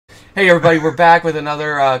Hey everybody, we're back with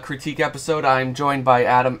another critique episode. I'm joined by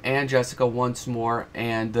Adam and Jessica once more,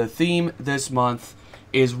 and the theme this month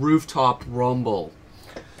is Rooftop Rumble.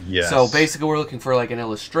 Yes. So basically we're looking for like an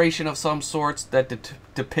illustration of some sorts that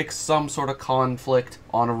depicts some sort of conflict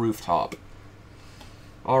on a rooftop.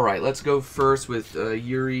 Alright, let's go first with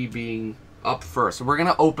Yuri being up first. So we're going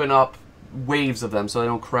to open up waves of them so I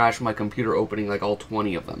don't crash my computer opening like all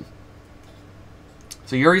 20 of them.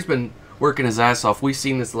 So Yuri's been working his ass off. We've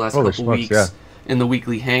seen this the last couple weeks in the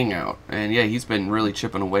weekly hangout, and yeah, he's been really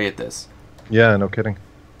chipping away at this. Yeah, no kidding.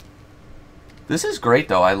 This is great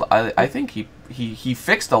though. I think he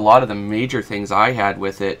fixed a lot of the major things I had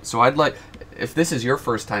with it. So I'd like, if this is your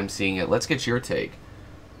first time seeing it, let's get your take.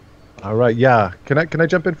 All right, yeah. Can I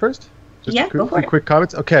jump in first? Just yeah, go for it. Quick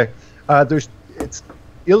comments. Okay, it's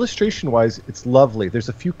illustration-wise, it's lovely. There's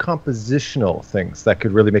a few compositional things that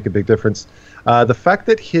could really make a big difference. The fact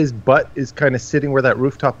that his butt is kind of sitting where that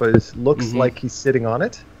rooftop is looks like he's sitting on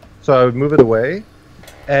it. So I would move it away,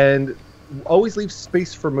 and always leave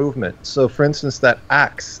space for movement. So, for instance, that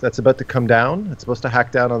axe that's about to come down, it's supposed to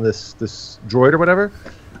hack down on this droid or whatever.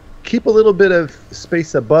 Keep a little bit of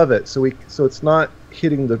space above it, so it's not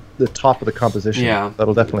hitting the top of the composition. Yeah,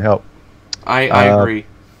 that'll definitely help. I agree.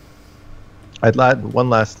 I'd add one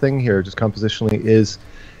last thing here, just compositionally, is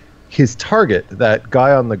his target, that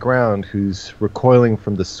guy on the ground who's recoiling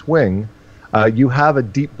from the swing. You have a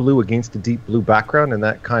deep blue against a deep blue background, and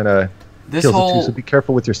that kind of kills it too. So be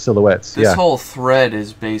careful with your silhouettes. This whole thread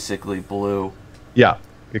is basically blue. Yeah,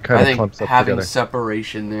 it kind of clumps up together. Having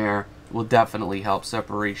separation there will definitely help.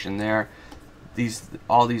 Separation there.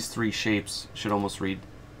 All these three shapes should almost read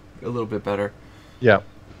a little bit better. Yeah.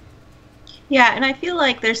 Yeah, and I feel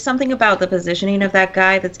like there's something about the positioning of that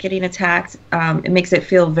guy that's getting attacked. It makes it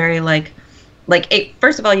feel very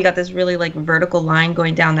first of all, you got this really like vertical line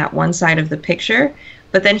going down that one side of the picture,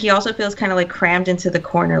 but then he also feels kind of like crammed into the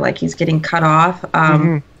corner, like he's getting cut off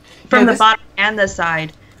from the bottom and the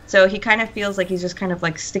side. So he kind of feels like he's just kind of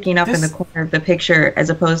like sticking up in the corner of the picture, as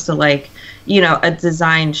opposed to like, a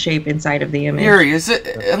designed shape inside of the image. Yuri,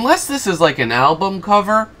 unless this is like an album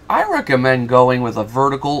cover, I recommend going with a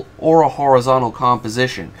vertical or a horizontal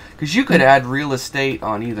composition, because you could add real estate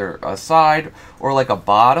on either a side or like a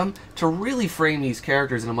bottom to really frame these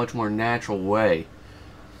characters in a much more natural way.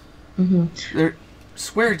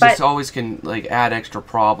 Squares just always can like add extra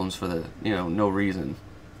problems for the no reason.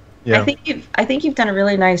 Yeah. I think you've done a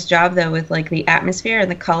really nice job though with like the atmosphere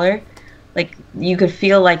and the color. Like you could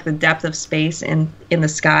feel like the depth of space in the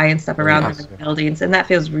sky and stuff around the buildings, and that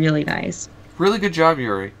feels really nice. Really good job,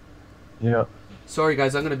 Yuri. Yeah. Sorry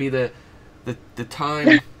guys, I'm gonna be the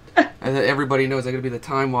time. Everybody knows I'm gonna be the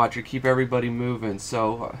time watcher. Keep everybody moving.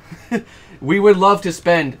 So we would love to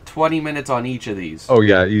spend 20 minutes on each of these. Oh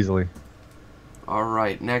yeah, easily. All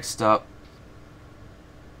right, next up.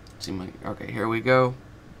 Okay, here we go.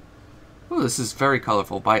 Oh, this is very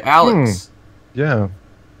colorful, by Alex. Yeah.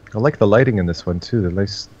 I like the lighting in this one, too. The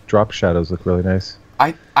nice drop shadows look really nice.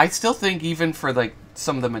 I still think, even for like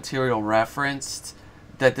some of the material referenced,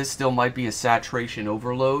 that this still might be a saturation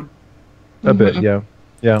overload. A bit, yeah.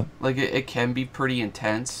 Yeah. Like, it can be pretty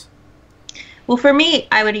intense. Well, for me,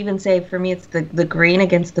 I would even say, it's the green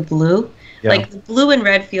against the blue. Yeah. Like, the blue and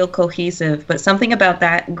red feel cohesive, but something about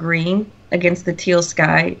that green against the teal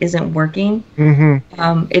sky isn't working.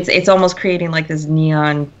 It's almost creating like this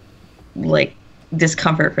neon like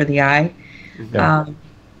discomfort for the eye. And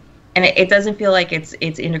it doesn't feel like it's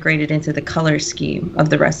integrated into the color scheme of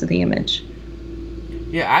the rest of the image.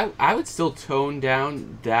 Yeah, I would still tone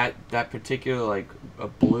down that particular like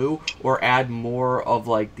blue, or add more of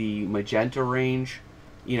like the magenta range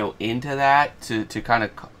into that to kind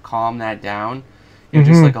of calm that down,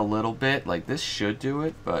 just like a little bit. Like this should do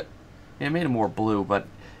it, but it made it more blue. But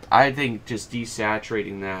I think just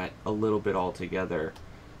desaturating that a little bit altogether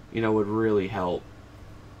would really help.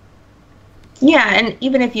 Yeah, and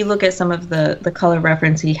even if you look at some of the color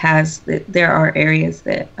reference he has, there are areas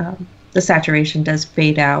that the saturation does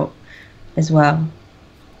fade out as well.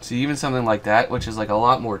 So even something like that, which is like a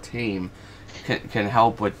lot more tame, can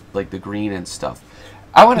help with like the green and stuff.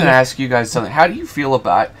 I wanted to ask you guys something. How do you feel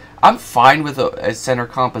about... I'm fine with a center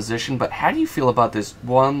composition, but how do you feel about this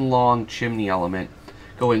one long chimney element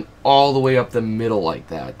going all the way up the middle like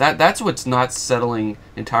that? That's what's not settling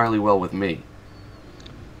entirely well with me.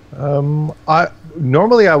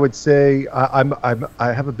 Normally I would say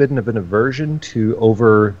I have a bit of an aversion to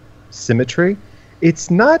over symmetry.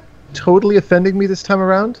 It's not totally offending me this time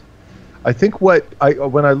around. I think when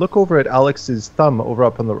I look over at Alex's thumb over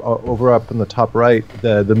up on the top right,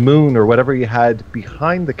 the moon or whatever he had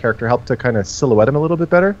behind the character helped to kind of silhouette him a little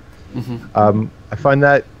bit better. I find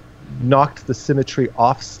that knocked the symmetry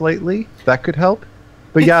off slightly, that could help.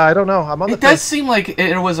 But yeah, I don't know. I'm on the It does fence. seem like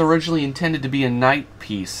it was originally intended to be a night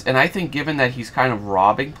piece, and I think given that he's kind of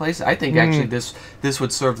robbing places, I think actually this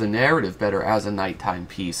would serve the narrative better as a nighttime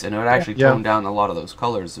piece, and it would actually tone down a lot of those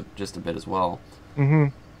colors just a bit as well. Yeah,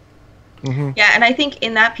 and I think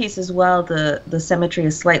in that piece as well, the symmetry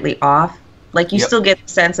is slightly off. Like, you still get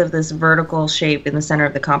the sense of this vertical shape in the center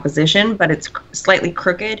of the composition, but it's slightly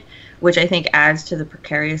crooked, which I think adds to the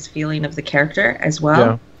precarious feeling of the character as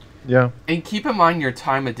well. Yeah. And keep in mind your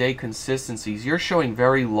time of day consistencies. You're showing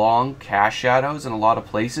very long cast shadows in a lot of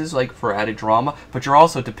places, like for added drama, but you're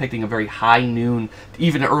also depicting a very high noon,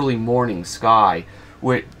 even early morning sky,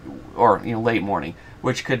 or late morning,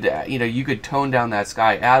 which could you could tone down that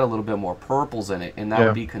sky, add a little bit more purples in it, and that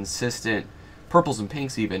would be consistent. Purples and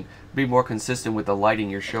pinks even be more consistent with the lighting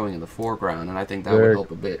you're showing in the foreground, and I think that would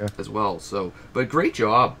help a bit as well. So, but great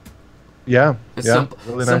job. Yeah, It's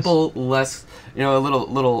really simple, less, a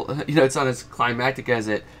little, it's not as climactic as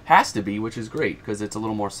it has to be, which is great because it's a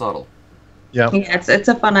little more subtle. Yeah, it's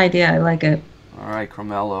a fun idea. I like it. All right,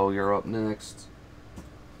 Carmelo, you're up next.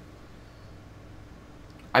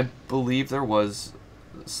 I believe there was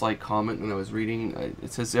a slight comment when I was reading.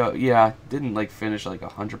 It says, didn't like finish like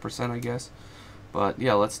 100%, I guess. But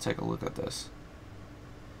yeah, let's take a look at this.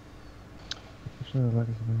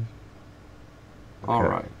 All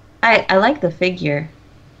right. I like the figure.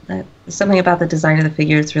 Something about the design of the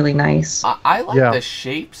figure is really nice. I like the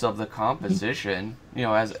shapes of the composition,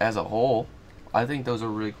 as a whole. I think those are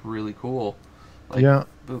really, really cool. Like,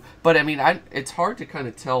 but I mean, it's hard to kind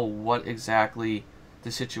of tell what exactly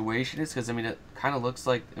the situation is, because I mean, it kind of looks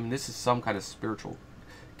like, this is some kind of spiritual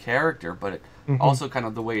character, but it also kind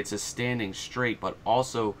of the way it's just standing straight, but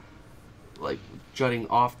also like jutting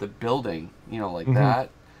off the building, like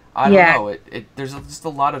that. I don't know. There's just a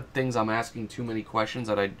lot of things I'm asking too many questions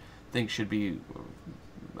that I think should be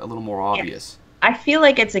a little more obvious. I feel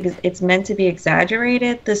like it's meant to be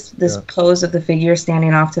exaggerated, this pose of the figure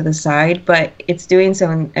standing off to the side, but it's doing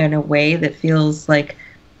so in a way that feels like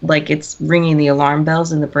it's ringing the alarm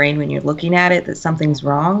bells in the brain when you're looking at it, that something's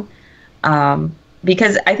wrong.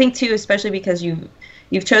 Because I think too, especially because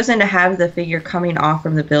you've chosen to have the figure coming off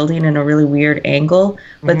from the building in a really weird angle,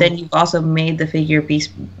 but then you've also made the figure be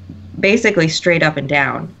basically straight up and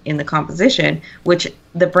down in the composition, which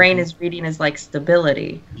the brain is reading as like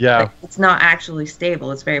stability. Yeah. But it's not actually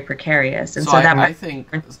stable. It's very precarious. And so that that I think,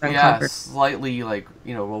 slightly like,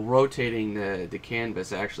 rotating the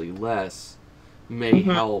canvas actually less may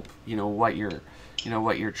help, what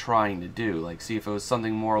you're trying to do. Like, see if it was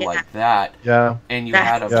something more like that. Yeah. And you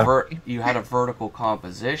had a vertical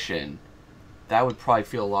composition, that would probably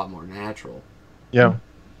feel a lot more natural. Yeah.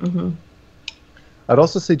 I'd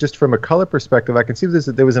also say, just from a color perspective, I can see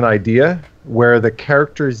there was an idea where the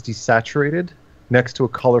character is desaturated next to a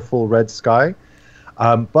colorful red sky.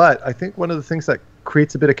 But I think one of the things that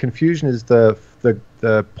creates a bit of confusion is the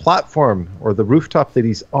platform or the rooftop that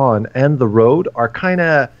he's on and the road are kind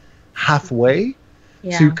of halfway.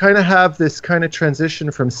 Yeah. So you kind of have this kind of transition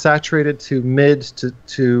from saturated to mid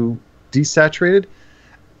to desaturated,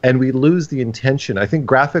 and we lose the intention. I think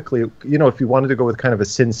graphically, if you wanted to go with kind of a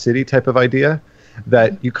Sin City type of idea,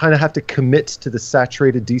 that you kind of have to commit to the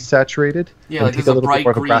saturated, desaturated. Yeah, like there's a bright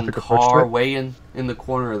green car way in the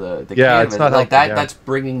corner of the canvas. It's not like that. Yeah. That's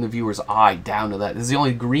bringing the viewer's eye down to that. This is the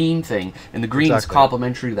only green thing, and the green is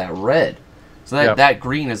complementary to that red. So that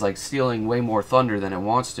green is like stealing way more thunder than it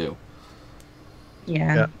wants to.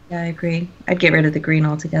 Yeah, I agree. I'd get rid of the green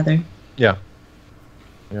altogether. Yeah.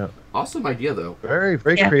 Awesome idea, though. Very,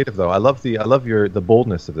 very creative, though. I love the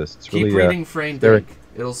boldness of this. It's Keep really reading Frame Dink.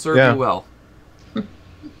 It'll serve you well.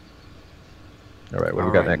 All right, what do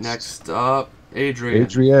we got next? Next up, Adrian.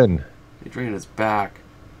 Adrian is back.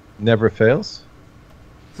 Never fails.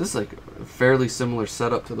 This is like a fairly similar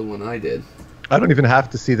setup to the one I did. I don't even have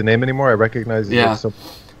to see the name anymore. I recognize it. Yeah.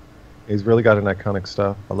 He's really got an iconic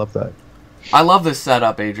style. I love that. I love this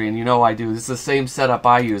setup, Adrian. You know I do. This is the same setup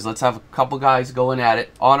I use. Let's have a couple guys going at it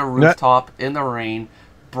on a rooftop in the rain,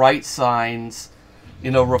 bright signs,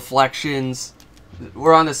 reflections.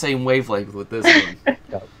 We're on the same wavelength with this one.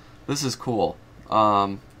 This is cool.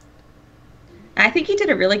 I think you did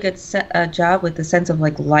a really good job with the sense of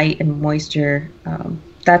like light and moisture.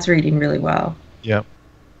 That's reading really well. Yeah.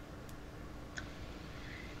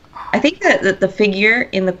 I think that the figure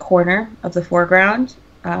in the corner of the foreground,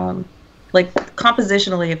 like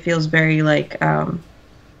compositionally, it feels very like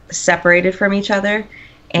separated from each other,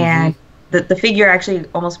 and the figure actually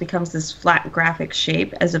almost becomes this flat graphic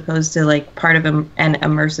shape as opposed to like part of an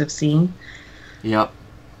immersive scene. Yep.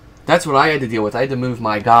 That's what I had to deal with. I had to move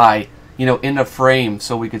my guy, you know, in the frame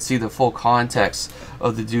so we could see the full context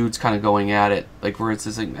of the dudes kind of going at it, like where it's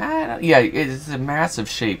just like, yeah, it's a massive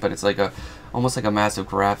shape, but it's like almost like a massive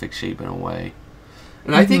graphic shape in a way.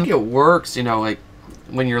 And I think it works, you know, like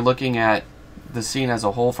when you're looking at the scene as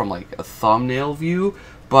a whole from like a thumbnail view,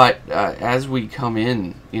 but as we come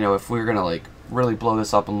in, you know, if we're gonna like really blow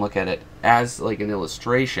this up and look at it as like an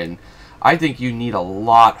illustration, I think you need a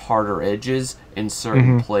lot harder edges in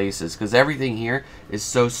certain places, because everything here is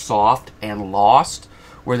so soft and lost,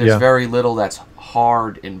 where there's very little that's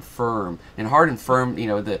hard and firm. And hard and firm, you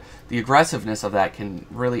know, the aggressiveness of that can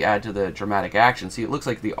really add to the dramatic action. See, it looks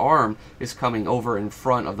like the arm is coming over in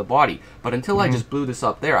front of the body, but until I just blew this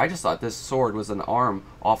up there, I just thought this sword was an arm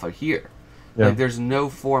off of here. Like there's no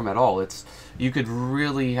form at all. It's you can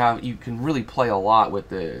really play a lot with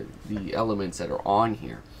the elements that are on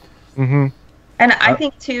here. And I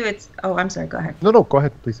think too, it's. Oh, I'm sorry. Go ahead. No, go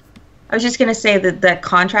ahead, please. I was just gonna say that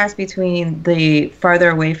contrast between the farther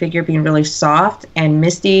away figure being really soft and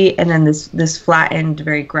misty, and then this flattened,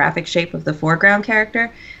 very graphic shape of the foreground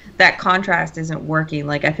character, that contrast isn't working.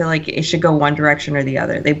 Like, I feel like it should go one direction or the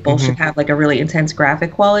other. They both should have like a really intense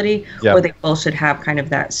graphic quality, or they both should have kind of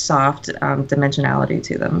that soft dimensionality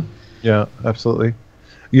to them. Yeah, absolutely.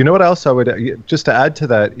 You know what else I would, just to add to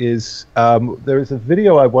that, is there's a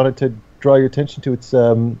video I wanted to draw your attention to. It's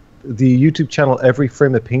the YouTube channel Every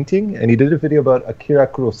Frame a Painting, and he did a video about Akira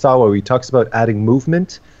Kurosawa where he talks about adding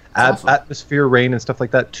movement, atmosphere, rain, and stuff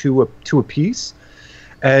like that to a piece.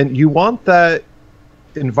 And you want that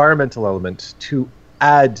environmental element to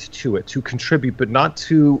add to it, to contribute, but not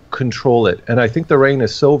to control it. And I think the rain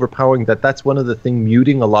is so overpowering that's one of the things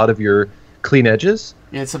muting a lot of your clean edges.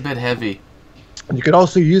 Yeah, it's a bit heavy. And you could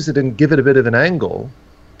also use it and give it a bit of an angle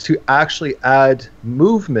to actually add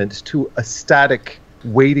movement to a static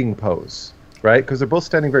waiting pose, right? Because they're both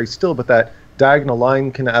standing very still, but that diagonal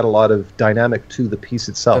line can add a lot of dynamic to the piece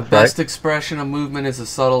itself. The best expression of movement is a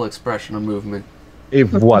subtle expression of movement. Et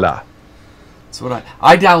voila. That's what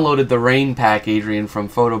I downloaded the rain pack, Adrian, from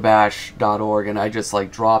photobash.org, and I just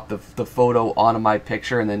like dropped the photo onto my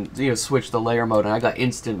picture and then, you know, switched the layer mode, and I got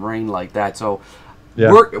instant rain like that. So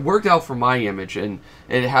it worked out for my image, and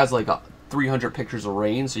it has like 300 pictures of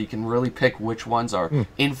rain, so you can really pick which ones are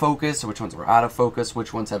in focus, which ones are out of focus,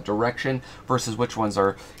 which ones have direction versus which ones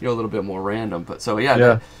are, you know, a little bit more random. But so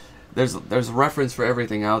there's a reference for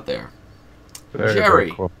everything out there. Jerry.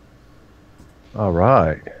 Very cool. All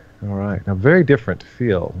right. Now, very different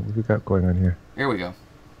feel. What have we got going on here? Here we go.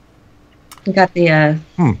 We got the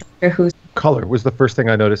Who's color was the first thing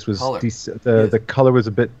I noticed. Was color. The color was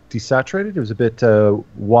a bit desaturated. It was a bit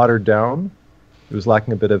watered down. It was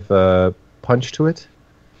lacking a bit of punch to it.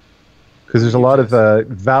 Because there's a lot of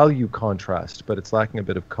value contrast, but it's lacking a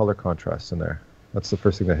bit of color contrast in there. That's the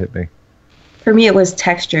first thing that hit me. For me, it was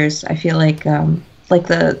textures. I feel like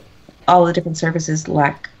all the different surfaces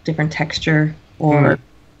lack different texture or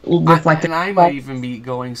reflective. And I might even be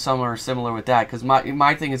going somewhere similar with that, because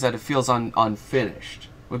my thing is that it feels unfinished.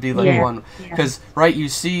 Would be like one, because you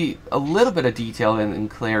see a little bit of detail and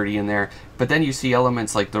clarity in there, but then you see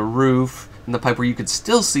elements like the roof and the pipe where you could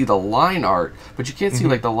still see the line art, but you can't see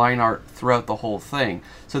like the line art throughout the whole thing.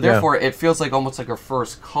 So therefore, it feels like almost like a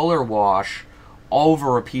first color wash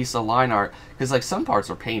over a piece of line art, because like some parts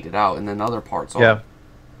are painted out and then other parts aren't.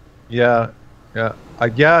 Yeah.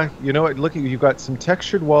 You know what? Look, you've got some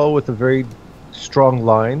textured wall with a very strong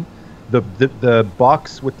line. The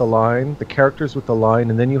box with the line, the characters with the line,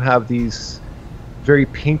 and then you have these very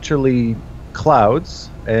painterly clouds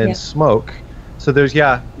and smoke. So there's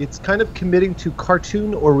it's kind of committing to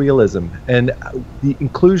cartoon or realism, and the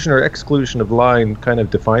inclusion or exclusion of line kind of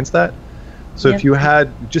defines that. So if you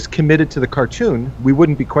had just committed to the cartoon, we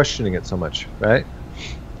wouldn't be questioning it so much, right?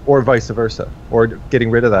 Or vice versa, or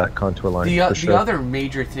getting rid of that contour line. The other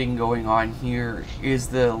major thing going on here is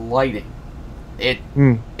the lighting.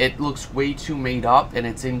 It looks way too made up, and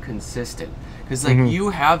it's inconsistent. Because like you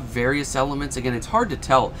have various elements. Again, it's hard to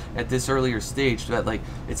tell at this earlier stage, but like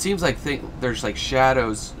it seems like there's like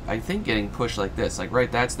shadows, I think, getting pushed like this. Like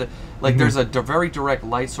that's the there's a very direct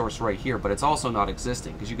light source right here, but it's also not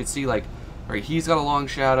existing, because you can see like he's got a long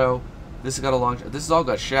shadow. This has got a long. This has all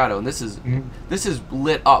got shadow, and this is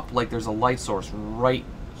lit up like there's a light source right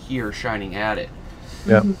here shining at it.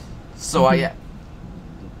 Yeah. So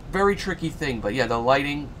very tricky thing, but the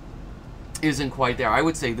lighting isn't quite there. I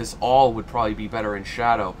would say this all would probably be better in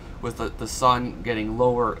shadow, with the sun getting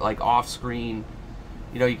lower, like off screen.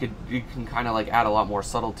 You know, you can kind of like add a lot more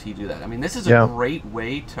subtlety to that. I mean, this is a great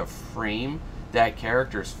way to frame that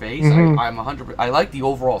character's face. I'm 100%. I like the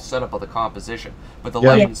overall setup of the composition, but the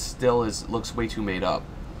lighting still looks way too made up.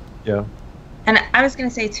 Yeah. And I was going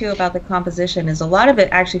to say too about the composition is a lot of it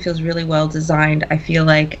actually feels really well designed. I feel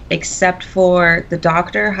like, except for the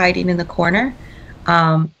doctor hiding in the corner,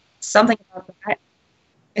 something about that.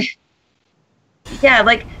 Yeah,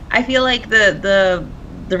 like I feel like the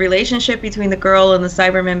relationship between the girl and the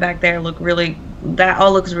Cyberman back there that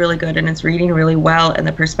all looks really good, and it's reading really well, and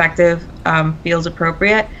the perspective feels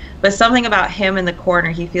appropriate. But something about him in the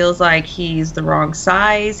corner, he feels like he's the wrong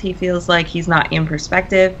size. He feels like he's not in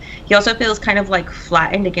perspective. He also feels kind of like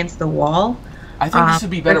flattened against the wall. I think this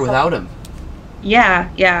would be better without him.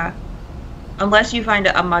 Yeah, yeah. Unless you find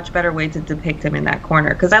a much better way to depict him in that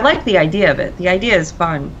corner. Because I like the idea of it. The idea is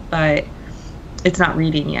fun, but it's not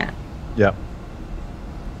reading yet. Yeah.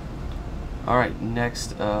 All right,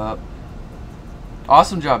 next up.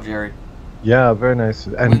 Awesome job, Jerry. Yeah, very nice.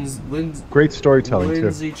 And great storytelling,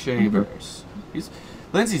 Lindsay too. Chambers.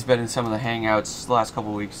 Lindsay's been in some of the hangouts the last couple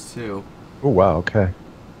of weeks, too. Oh, wow, okay.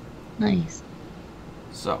 Nice.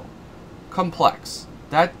 So, complex.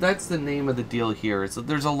 That's the name of the deal here.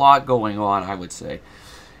 There's a lot going on, I would say.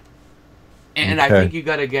 And okay. I think you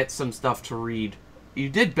got to get some stuff to read. You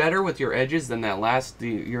did better with your edges than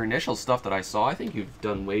your initial stuff that I saw. I think you've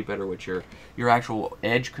done way better with your actual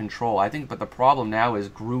edge control. I think, but the problem now is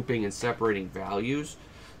grouping and separating values.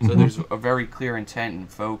 So there's a very clear intent and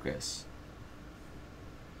focus.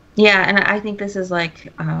 Yeah, and I think this is like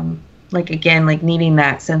again, like needing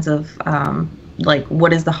that sense of like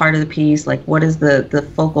what is the heart of the piece, like what is the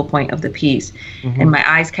focal point of the piece, and my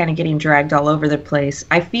eyes kind of getting dragged all over the place.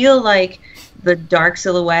 I feel like the dark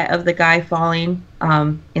silhouette of the guy falling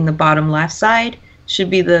in the bottom left side should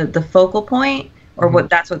be the focal point, or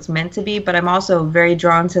that's what's meant to be. But I'm also very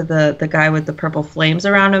drawn to the guy with the purple flames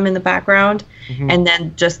around him in the background, and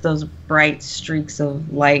then just those bright streaks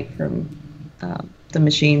of light from the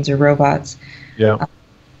machines or robots. Yeah.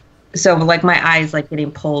 So like my eyes like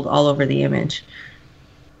getting pulled all over the image.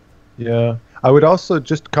 Yeah. I would also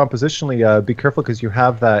just compositionally be careful, because you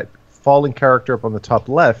have that falling character up on the top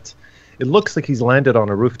left. It looks like he's landed on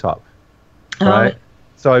a rooftop, right?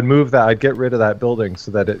 So I'd move that. I'd get rid of that building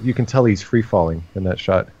so that you can tell he's free falling in that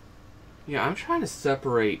shot. Yeah, I'm trying to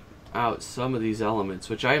separate out some of these elements,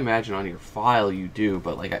 which I imagine on your file you do,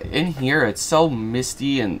 but like in here it's so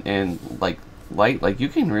misty and like light. Like you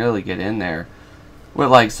can really get in there with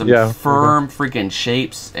like some firm freaking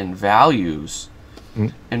shapes and values,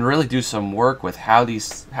 and really do some work with how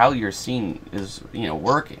your scene is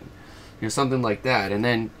working. Something like that, and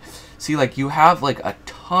then. See, like, you have, like, a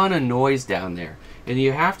ton of noise down there, and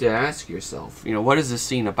you have to ask yourself, what is this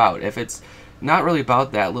scene about? If it's not really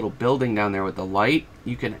about that little building down there with the light,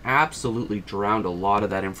 you can absolutely drown a lot of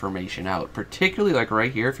that information out, particularly, like,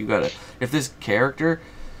 right here, if this character,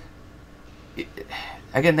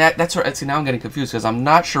 again, that's where, see, now I'm getting confused, because I'm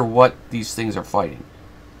not sure what these things are fighting.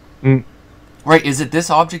 Right, is it this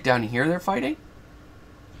object down here they're fighting?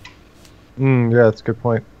 Yeah, that's a good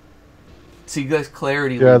point. See, guys,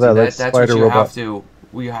 clarity. Yeah, that's what you robot.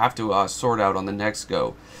 we have to sort out on the next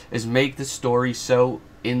go. Is make the story so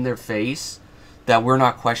in their face that we're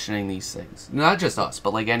not questioning these things. Not just us,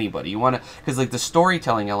 but like anybody. You want to, because like the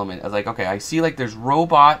storytelling element is like, okay, I see like there's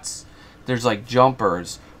robots, there's like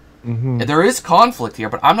jumpers. There is conflict here,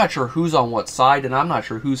 but I'm not sure who's on what side, and I'm not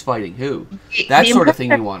sure who's fighting who. That sort of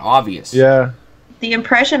thing you want obvious. Yeah. The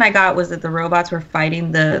impression I got was that the robots were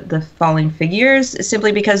fighting the falling figures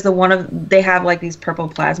simply because they have like these purple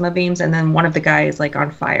plasma beams, and then one of the guys is like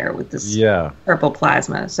on fire with this purple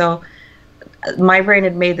plasma. So my brain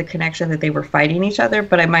had made the connection that they were fighting each other,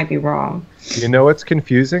 but I might be wrong. You know what's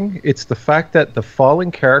confusing? It's the fact that the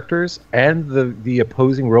falling characters and the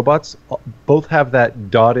opposing robots both have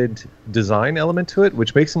that dotted design element to it,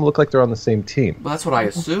 which makes them look like they're on the same team. Well, that's what I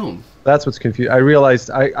assume. That's what's confusing. I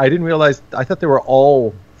didn't realize, I thought they were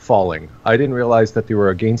all falling. I didn't realize that they were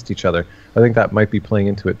against each other. I think that might be playing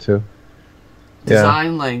into it too.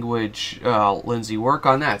 Design language, Lindsay, work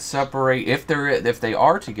on that. Separate if they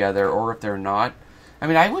are together or if they're not. I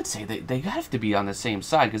mean, I would say they have to be on the same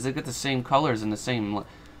side because they get the same colors and the same.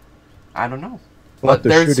 I don't know. But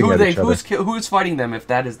there's who's fighting them if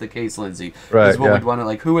that is the case, Lindsay. Right. Is what we'd want to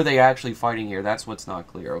like. Who are they actually fighting here? That's what's not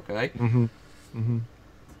clear. Okay.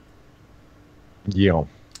 Yeah.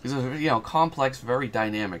 It's a complex, very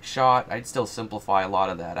dynamic shot. I'd still simplify a lot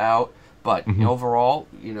of that out, but overall,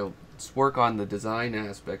 let's work on the design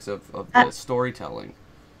aspects of the storytelling.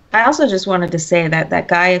 I also just wanted to say that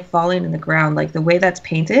guy falling in the ground, like the way that's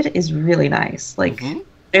painted is really nice. Like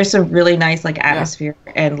there's some really nice like atmosphere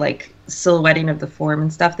and like silhouetting of the form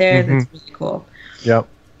and stuff there. That's really cool. Yep.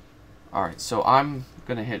 All right, so I'm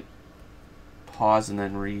gonna hit pause and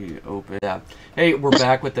then reopen. Yeah. Hey, we're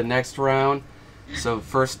back with the next round. So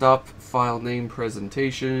first up, file name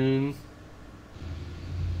presentation.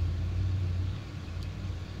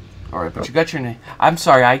 Alright, but you got your name. I'm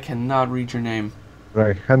sorry, I cannot read your name.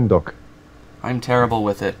 Rajendok. I'm terrible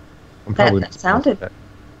with it. That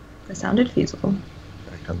sounded feasible.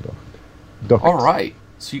 Rajendok. Alright,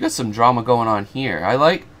 so you got some drama going on here. I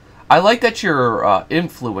like that you're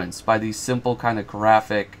influenced by these simple kind of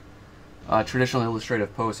graphic, traditional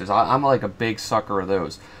illustrative posters. I'm like a big sucker of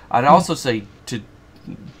those. I'd also say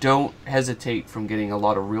don't hesitate from getting a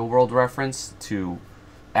lot of real world reference to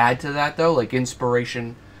add to that, though, like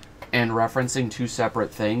inspiration and referencing two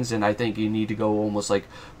separate things, and I think you need to go almost like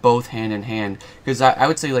both hand in hand, because I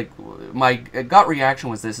would say, like, my gut reaction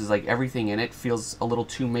was this is like everything in it feels a little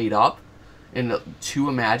too made up and too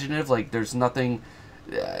imaginative, like there's nothing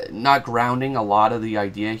not grounding a lot of the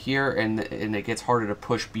idea here, and it gets harder to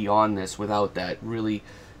push beyond this without that really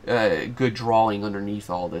good drawing underneath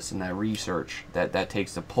all this and that research that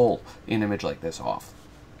takes to pull an image like this off.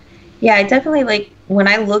 Yeah, I definitely, like, when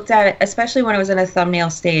I looked at it, especially when it was in a thumbnail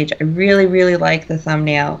stage, I really, really liked the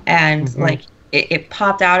thumbnail. And, like, it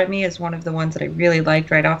popped out at me as one of the ones that I really liked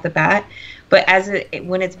right off the bat. But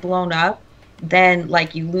when it's blown up, then,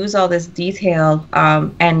 like, you lose all this detail,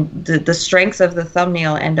 and the strengths of the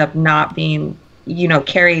thumbnail end up not being,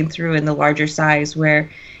 carrying through in the larger size, where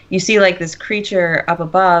you see, like, this creature up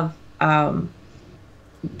above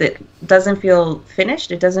that doesn't feel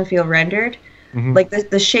finished. It doesn't feel rendered. Like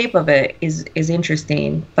the shape of it is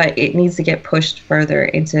interesting, but it needs to get pushed further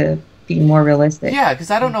into being more realistic. Yeah, because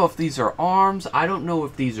I don't know if these are arms. I don't know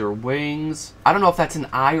if these are wings. I don't know if that's an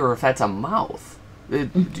eye or if that's a mouth.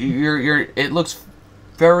 It looks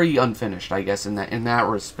very unfinished, I guess, in that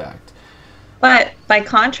respect. But by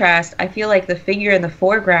contrast, I feel like the figure in the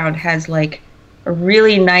foreground has like a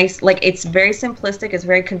really nice, like, it's very simplistic, it's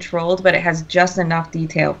very controlled, but it has just enough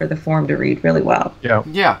detail for the form to read really well.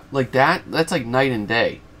 Yeah, like that's like night and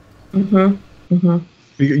day.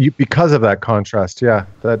 Because of that contrast, yeah.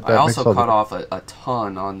 That I also cut off a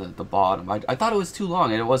ton on the bottom. I thought it was too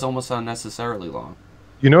long, and it was almost unnecessarily long.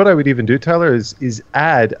 You know what I would even do, Tyler, is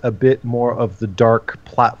add a bit more of the dark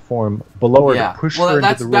platform below her to push her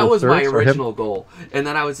into the rule that was of my thirds original goal. And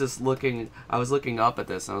then I was just looking up at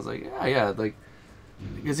this, and I was like, yeah, like,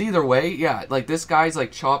 because either way, yeah, like this guy's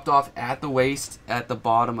like chopped off at the waist at the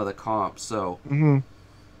bottom of the comp, so.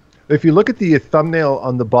 If you look at the thumbnail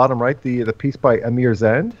on the bottom right, the piece by Amir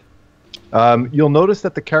Zand, you'll notice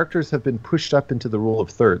that the characters have been pushed up into the rule of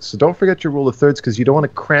thirds. So don't forget your rule of thirds, because you don't want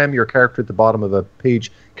to cram your character at the bottom of the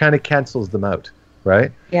page. Kind of cancels them out,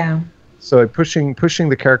 right? Yeah. So pushing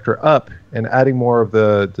the character up and adding more of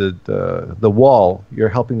the wall, you're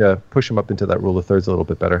helping to push them up into that rule of thirds a little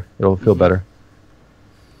bit better. It'll feel better.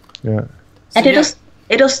 Yeah. And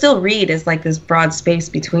it'll still read as like this broad space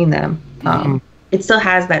between them. It still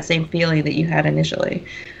has that same feeling that you had initially.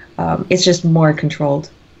 It's just more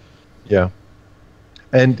controlled. Yeah.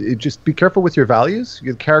 And just be careful with your values.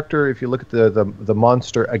 Your character, if you look at the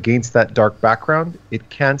monster against that dark background, it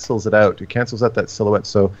cancels it out. It cancels out that silhouette.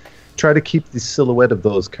 So try to keep the silhouette of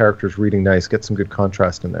those characters reading nice. Get some good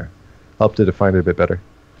contrast in there. Help to define it a bit better.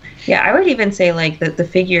 Yeah, I would even say like that the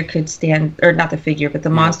figure could stand, or not the figure, but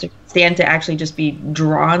the monster could stand to actually just be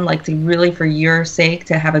drawn, like to really, for your sake,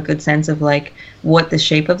 to have a good sense of like what the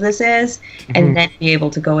shape of this is, and then be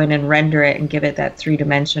able to go in and render it and give it that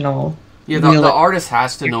three-dimensional. Yeah, the artist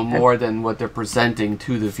has to know more than what they're presenting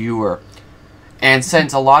to the viewer. And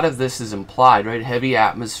since a lot of this is implied, right, heavy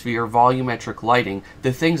atmosphere, volumetric lighting,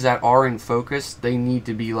 the things that are in focus, they need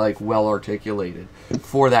to be like well articulated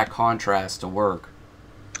for that contrast to work.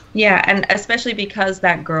 Yeah, and especially because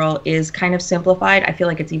that girl is kind of simplified, I feel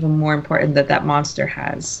like it's even more important that that monster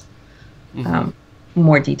has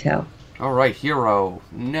more detail. All right, hero.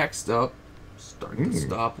 Next up, start the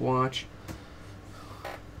stopwatch.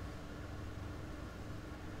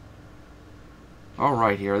 All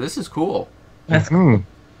right, hero. This is cool. That's cool.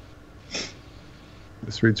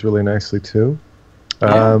 This reads really nicely too.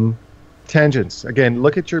 Tangents. Again,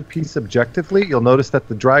 look at your piece objectively. You'll notice that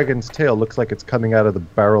the dragon's tail looks like it's coming out of the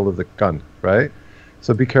barrel of the gun, right?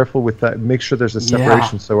 So be careful with that. Make sure there's a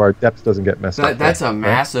separation so our depth doesn't get messed up. That's a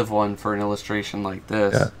massive one for an illustration like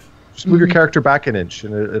this. Yeah. Just move your character back an inch,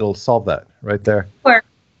 and it'll solve that right there.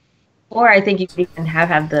 Or I think you could even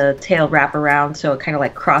have the tail wrap around so it kind of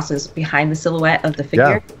like crosses behind the silhouette of the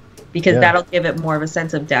figure. Yeah. Because that'll give it more of a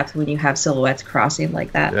sense of depth when you have silhouettes crossing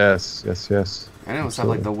like that. Yes. I almost have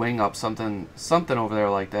like the wing up, something over there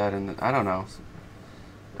like that, and I don't know.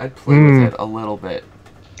 I'd play with it a little bit.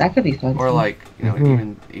 That could be fun. Or like,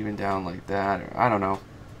 even down like that. Or, I don't know.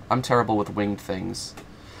 I'm terrible with winged things.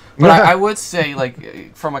 But I would say,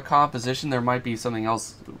 like, from a composition, there might be something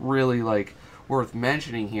else really, like, worth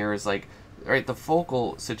mentioning here is, like, right, the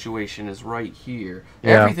focal situation is right here.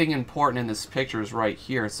 Yeah. Everything important in this picture is right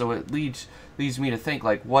here. So it leads me to think,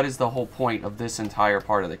 like, what is the whole point of this entire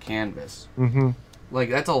part of the canvas? Mm-hmm. Like,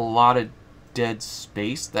 that's a lot of dead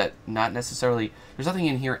space that not necessarily... There's nothing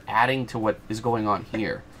in here adding to what is going on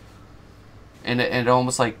here. And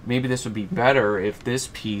almost like maybe this would be better if this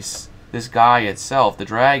piece, this guy itself, the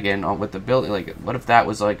dragon with the building, like, what if that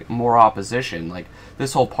was, like, more opposition? Like,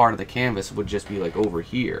 this whole part of the canvas would just be, like, over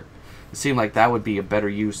here. It seemed like that would be a better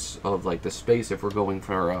use of, like, the space if we're going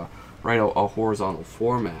for a horizontal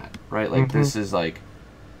format, right? Like, this is, like,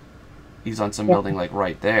 he's on some building, like,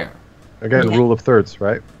 right there. Again, rule of thirds,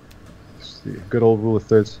 right? Good old rule of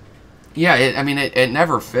thirds. Yeah, it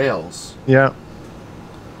never fails. Yeah.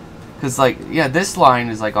 Because, like, yeah, this line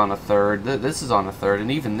is, like, on a third. This is on a third, and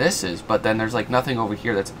even this is. But then there's, like, nothing over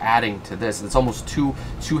here that's adding to this. It's almost too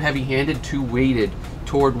heavy-handed, too weighted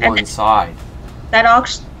toward one side. That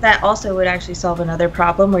also would actually solve another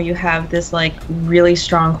problem where you have this, like, really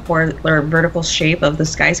strong vertical shape of the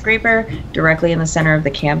skyscraper directly in the center of the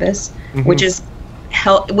canvas, which is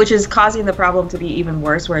causing the problem to be even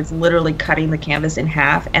worse, where it's literally cutting the canvas in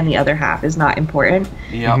half and the other half is not important.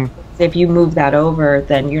 Yeah. If you move that over,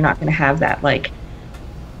 then you're not going to have that, like,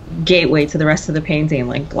 gateway to the rest of the painting,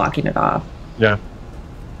 like, blocking it off. Yeah.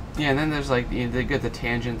 Yeah, and then there's, like, they get the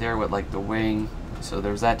tangent there with, like, the wing. So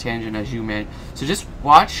there's that tangent as you made. So just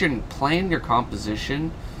watch and plan your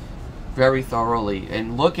composition very thoroughly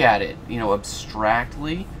and look at it,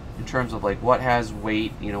 abstractly in terms of, like, what has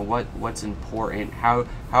weight, what's important, how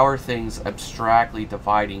are things abstractly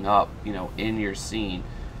dividing up, in your scene.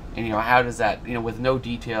 And, how does that, with no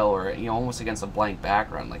detail or, almost against a blank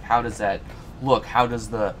background, like, how does that look? How does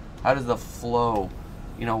the flow,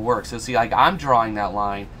 work? So see, like, I'm drawing that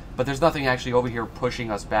line, but there's nothing actually over here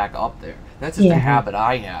pushing us back up there. That's just a habit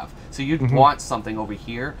I have. So you'd want something over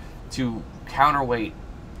here to counterweight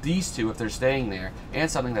these two if they're staying there,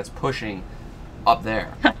 and something that's pushing up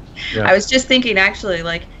there. Yeah. I was just thinking, actually,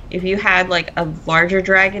 like, if you had, like, a larger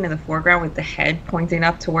dragon in the foreground with the head pointing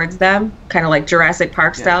up towards them, kind of like Jurassic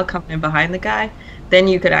Park style, coming in behind the guy, then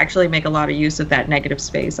you could actually make a lot of use of that negative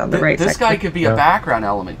space on the right side. This guy could be a background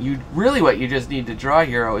element. What you just need to draw,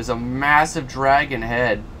 Hero, is a massive dragon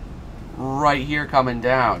head right here coming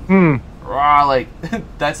down. Like,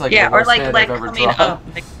 that's like the worst head I've ever drawn.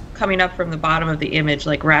 Coming up from the bottom of the image,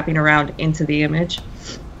 like wrapping around into the image.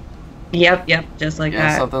 Yep, just like that.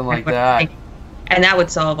 Yeah, something like that. And that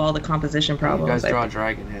would solve all the composition problems. You guys draw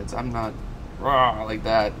dragon heads. I'm not like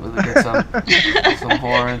that. We'll get some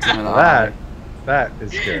horns and an eye. That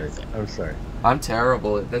is scary. I'm sorry. I'm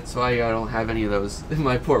terrible. That's why I don't have any of those in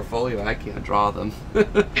my portfolio. I can't draw them.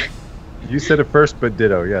 You said it first, but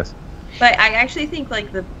ditto, yes. But I actually think,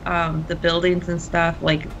 like, the buildings and stuff,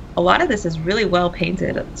 like, a lot of this is really well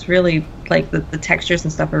painted. It's really, like, the textures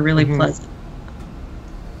and stuff are really pleasant.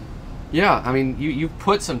 Yeah, I mean, you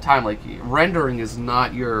put some time. Like, rendering is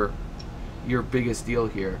not your biggest deal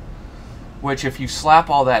here. Which, if you slap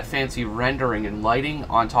all that fancy rendering and lighting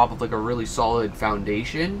on top of, like, a really solid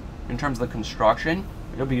foundation in terms of the construction,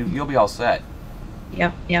 you'll be all set.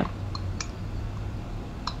 Yep.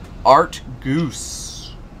 Art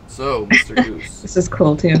Goose. So, Mr. Goose. This is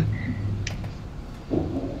cool too.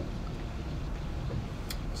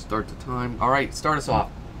 Start the time. All right, start us off.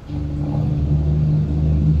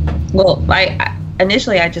 Well, I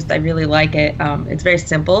really like it. It's very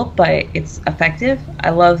simple, but it's effective. I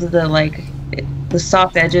love the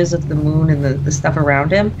soft edges of the moon and the stuff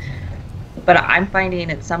around him. But I'm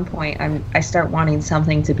finding at some point I start wanting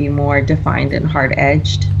something to be more defined and hard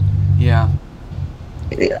edged. Yeah.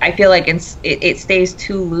 I feel like it stays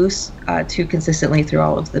too loose, too consistently through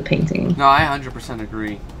all of the painting. No, I 100%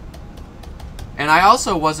 agree. And I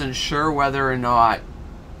also wasn't sure whether or not,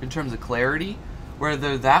 in terms of clarity,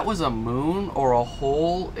 whether that was a moon or a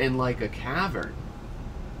hole in, like, a cavern.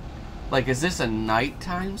 Like, is this a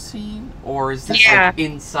nighttime scene, or is this like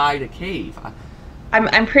inside a cave?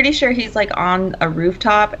 I'm pretty sure he's, like, on a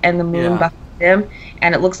rooftop and the moon behind him,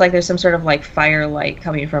 and it looks like there's some sort of, like, firelight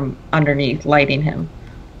coming from underneath lighting him.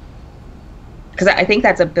 Because I think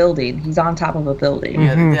that's a building. He's on top of a building.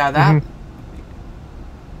 That.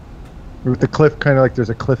 With the cliff, kind of like there's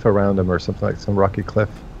a cliff around him or something, like some rocky cliff.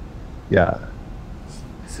 Yeah.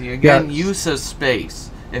 See, again, use of space.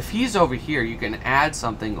 If he's over here, you can add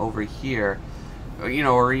something over here,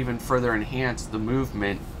 or even further enhance the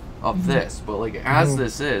movement of this, but like as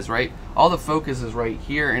this is right, all the focus is right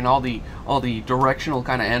here, and all the directional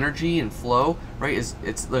kind of energy and flow, right,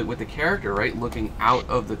 it's like with the character, right, looking out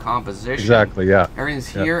of the composition. Exactly. Yeah. Everything's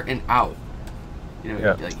here and out. You know,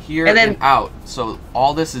 Yeah. like here And then- and out. So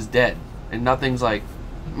all this is dead, and nothing's like,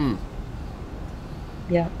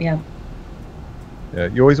 Yeah, yeah. Yeah.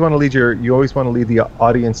 You always want to lead the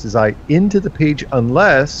audience's eye into the page,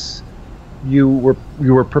 unless you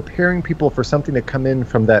were preparing people for something to come in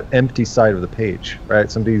from that empty side of the page, right?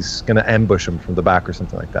 Somebody's going to ambush them from the back or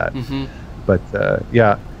something like that. But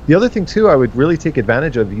yeah, the other thing too, I would really take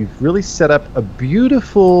advantage of. You've really set up a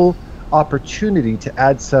beautiful opportunity to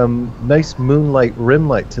add some nice moonlight rim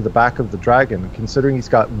light to the back of the dragon, considering he's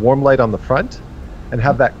got warm light on the front, and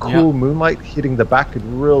have that cool moonlight hitting the back could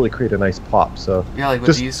really create a nice pop. So yeah, like with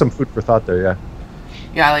just these, some food for thought there. Yeah.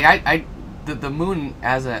 Yeah, like the moon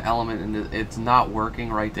as an element, and it's not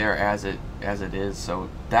working right there as it is, so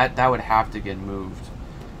that would have to get moved,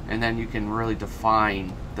 and then you can really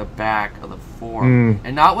define the back of the form,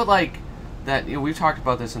 and not with like that. You know, we've talked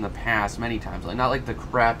about this in the past many times, like not like the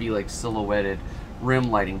crappy like silhouetted rim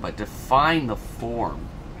lighting, but define the form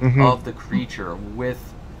of the creature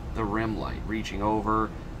with the rim light reaching over,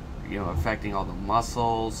 you know, affecting all the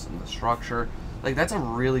muscles and the structure. Like that's a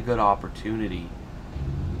really good opportunity.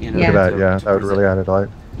 You know, Look at that. to That would really add a light.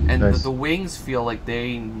 And Nice. the wings feel like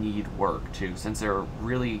they need work too, since they're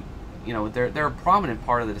really, you know, they're a prominent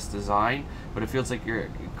part of this design, but it feels like you're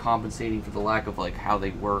compensating for the lack of like how they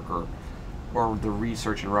work or the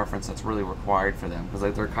research and reference that's really required for them, because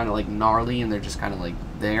like they're kind of like gnarly and they're just kind of like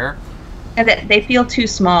there. And they feel too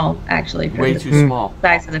small, actually. For Way the too small.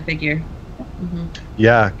 size of the figure.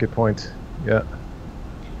 Yeah. Good point. Yeah.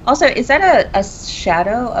 Also, is that a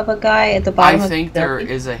shadow of a guy at the bottom? I of think the there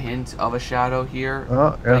building? is a hint of a shadow here.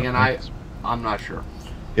 Oh, yeah. Again, I'm not sure.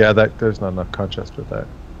 Yeah, there's not enough contrast with that.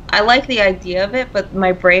 I like the idea of it, but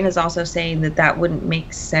my brain is also saying that wouldn't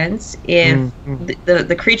make sense if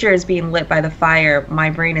the creature is being lit by the fire. My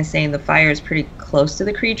brain is saying the fire is pretty close to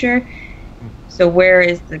the creature. So where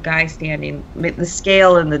is the guy standing? The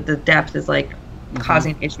scale and the depth is like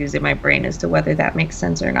causing issues in my brain as to whether that makes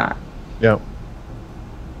sense or not. Yeah.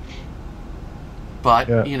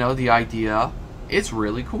 But you know, the idea, it's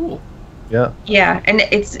really cool. Yeah. Yeah, and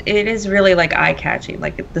it is really like eye catching.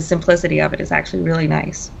 Like the simplicity of it is actually really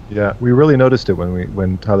nice. Yeah, we really noticed it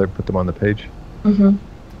when Tyler put them on the page.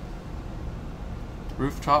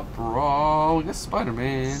 Rooftop Brawl, yes,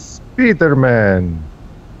 Spider-Man. Spider-Man.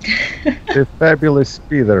 The fabulous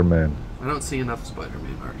Spider-Man. I don't see enough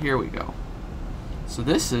Spider-Man art. Here we go. So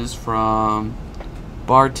this is from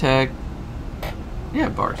Bartek. Yeah,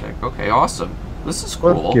 Bartek. Okay, awesome. This is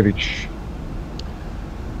cool. Bartkevich.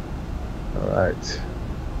 All right.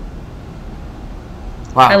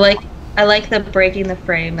 Wow. I like the breaking the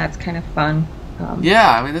frame. That's kind of fun.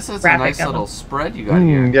 Yeah, I mean, this is a graphic nice little element. spread you got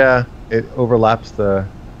here. Yeah, it overlaps the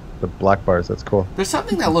black bars. That's cool. There's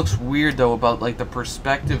something that looks weird though about like the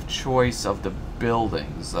perspective choice of the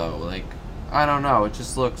buildings though. Like, I don't know. It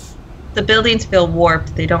just looks. The buildings feel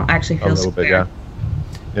warped. They don't actually feel A little bit, square.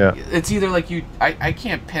 yeah. It's either like I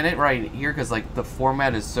can't pin it right here because like the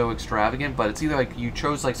format is so extravagant, but it's either like you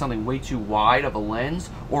chose like something way too wide of a lens,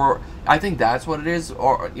 or I think that's what it is,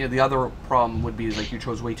 or you know, the other problem would be like you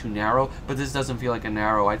chose way too narrow, but this doesn't feel like a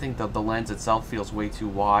narrow. I think the lens itself feels way too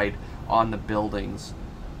wide on the buildings,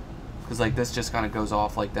 because like this just kind of goes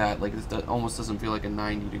off like that, like this almost doesn't feel like a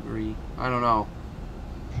 90-degree. I don't know.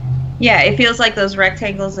 Yeah, it feels like those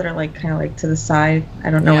rectangles that are like kind of like to the side. I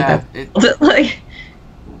don't know Yeah, what that's like.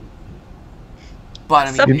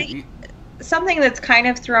 But I mean, Something that's kind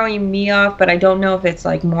of throwing me off, but I don't know if it's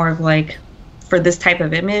like more of like for this type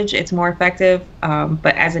of image, it's more effective.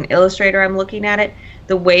 But as an illustrator, I'm looking at it,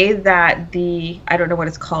 the way that I don't know what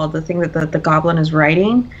it's called, the thing that the goblin is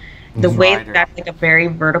writing, the way that that's like a very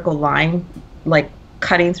vertical line, like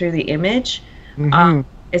cutting through the image,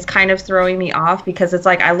 is kind of throwing me off, because it's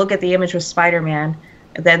like I look at the image with Spider-Man,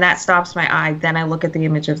 then that stops my eye, then I look at the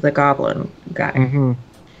image of the goblin guy.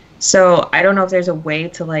 So I don't know if there's a way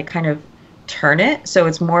to like kind of turn it so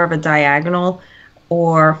it's more of a diagonal,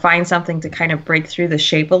 or find something to kind of break through the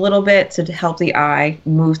shape a little bit to help the eye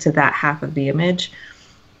move to that half of the image.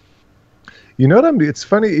 You know what? It's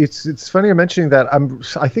funny. It's funny you're mentioning that.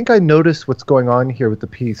 I think I noticed what's going on here with the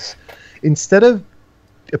piece. Instead of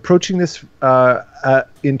approaching this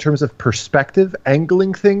in terms of perspective,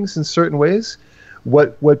 angling things in certain ways,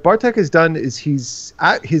 what Bartek has done is his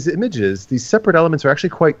images, these separate elements are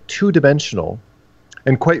actually quite two-dimensional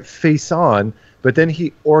and quite face-on, but then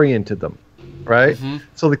he oriented them, right?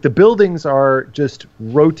 So like the buildings are just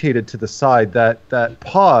rotated to the side. That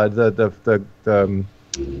pod, the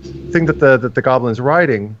thing that the goblin's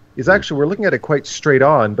riding is actually, we're looking at it quite straight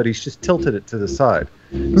on, but he's just tilted it to the side.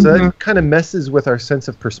 So that kind of messes with our sense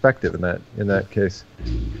of perspective in that case.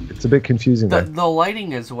 It's a bit confusing. The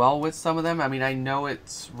lighting as well with some of them. I mean, I know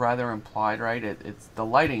it's rather implied, right? It's the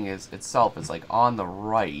lighting itself is like on the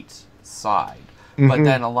right side, but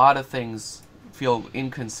then a lot of things feel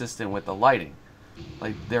inconsistent with the lighting.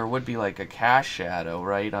 Like there would be like a cast shadow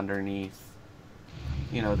right underneath,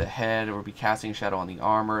 you know, the head, or would be casting a shadow on the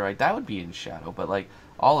armor. Right, that would be in shadow. But like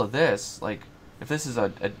all of this, like if this is a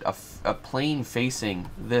plane facing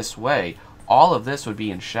this way, all of this would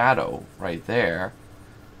be in shadow right there.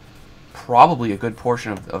 Probably a good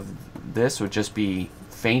portion of this would just be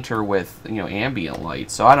fainter with, you know, ambient light.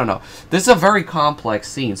 So I don't know. This is a very complex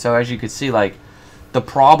scene. So as you could see, like the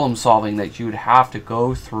problem solving that you would have to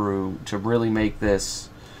go through to really make this,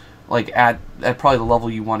 like at probably the level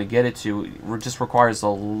you want to get it to, just requires a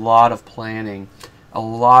lot of planning, a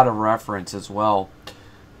lot of reference as well.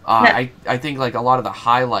 I think like a lot of the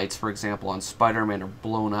highlights, for example, on Spider-Man are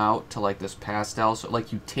blown out to like this pastel. So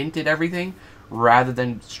like you tinted everything rather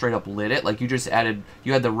than straight up lit it. Like you just added,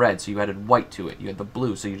 you had the red, so you added white to it. You had the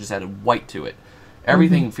blue, so you just added white to it.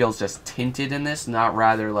 Everything feels just tinted in this, not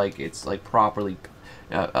rather like it's like properly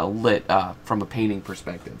lit from a painting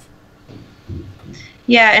perspective.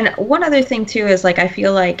 Yeah, and one other thing too is like I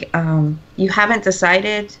feel like you haven't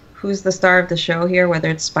decided who's the star of the show here, whether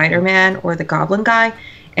it's Spider-Man or the Goblin guy,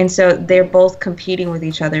 and so they're both competing with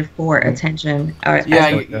each other for attention.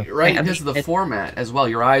 Right, because of the format as well.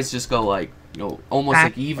 Your eyes just go like, you know, almost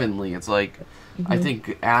like evenly. It's like I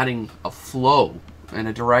think adding a flow and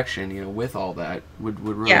a direction, you know, with all that would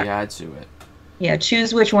really add to it. Yeah,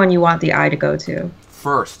 choose which one you want the eye to go to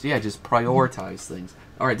first. Yeah, just prioritize things.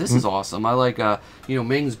 All right, this is awesome. I like, you know,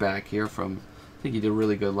 Ming's back here from, I think he did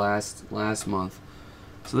really good last month.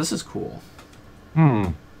 So this is cool.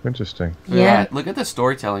 Interesting. Yeah. Look at the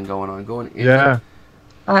storytelling going on. Yeah.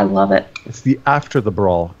 I love it. It's the after the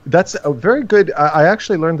brawl. That's a very good, I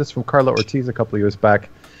actually learned this from Carla Ortiz a couple of years back.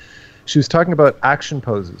 She was talking about action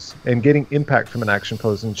poses and getting impact from an action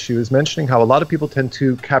pose, and she was mentioning how a lot of people tend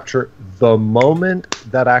to capture the moment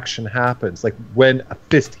that action happens, like when a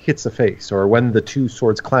fist hits a face or when the two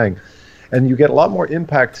swords clang, and you get a lot more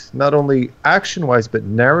impact, not only action-wise but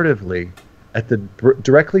narratively, at the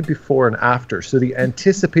directly before and after. So the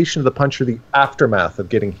anticipation of the punch or the aftermath of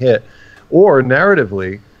getting hit, or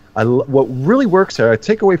narratively, what really works here, a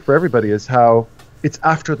takeaway for everybody, is how it's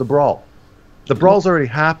after the brawl. The brawl's already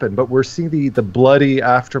happened, but we're seeing the bloody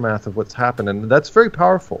aftermath of what's happened, and that's very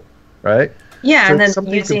powerful, right? Yeah, so and then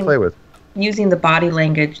something you can play with. Using the body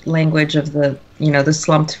language of the, you know, the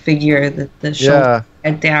slumped figure, the shoulder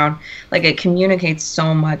head down, like it communicates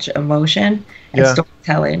so much emotion and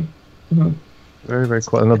storytelling. Very, very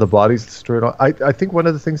cool. I know the body's destroyed. I think one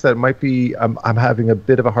of the things that might be I'm having a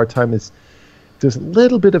bit of a hard time is there's a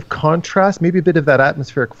little bit of contrast, maybe a bit of that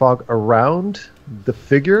atmospheric fog around the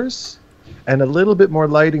figures, and a little bit more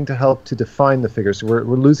lighting to help to define the figures. We're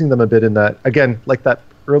losing them a bit in that. Again, like that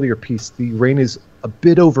earlier piece, the rain is a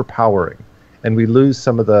bit overpowering, and we lose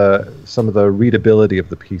some of the readability of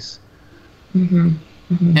the piece.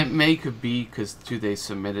 It could be because they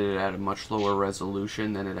submitted it at a much lower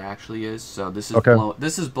resolution than it actually is. So this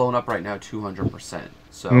is blown up right now 200%.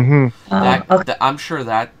 So I'm sure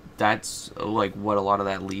that's like what a lot of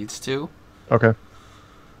that leads to. Okay.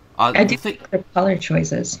 I do think the color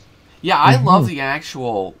choices. Yeah, I love the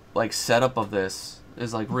actual like setup of this.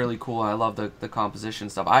 Is like really cool. I love the composition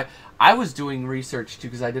stuff. I was doing research too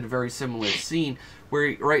because I did a very similar scene where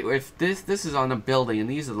if this is on a building and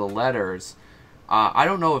these are the letters. I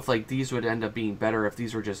don't know if like these would end up being better if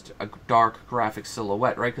these were just a dark graphic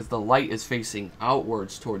silhouette, right? Because the light is facing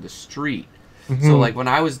outwards toward the street. So like when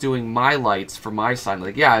I was doing my lights for my sign,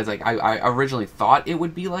 like I was like I originally thought it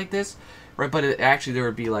would be like this, right? But actually there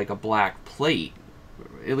would be like a black plate,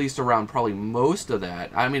 at least around probably most of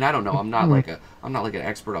that. I mean, I don't know. I'm not like an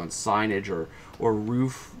expert on signage or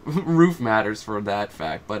roof matters for that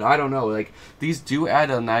fact. But I don't know. Like these do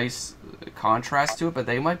add a nice contrast to it, but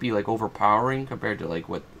they might be like overpowering compared to like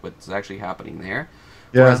what's actually happening there.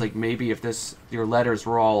 Yeah. Whereas like maybe if your letters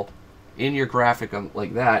were all in your graphic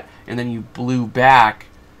like that, and then you blew back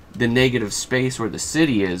the negative space where the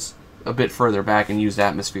city is a bit further back and used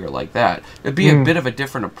atmosphere like that. It'd be a bit of a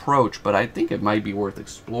different approach, but I think it might be worth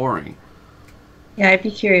exploring. Yeah, I'd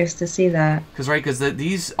be curious to see that. Because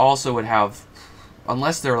these also would have,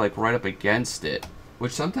 unless they're like right up against it,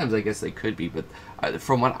 which sometimes I guess they could be, but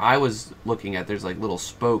from what I was looking at, there's like little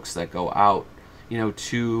spokes that go out, you know,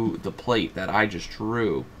 to the plate that I just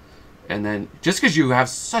drew. and then just because you have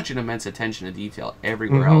such an immense attention to detail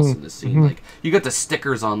everywhere else in the scene, like you got the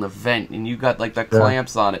stickers on the vent, and you got like the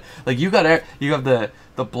clamps on it, like you have the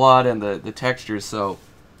blood and the textures, so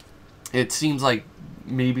it seems like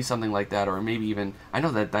maybe something like that, or maybe even, I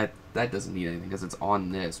know that doesn't need anything because it's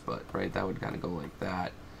on this, but right, that would kind of go like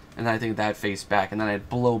that, and then I think that face back, and then I'd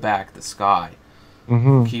blow back the sky.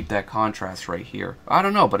 Keep that contrast right here. I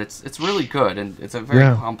don't know, but it's really good, and it's a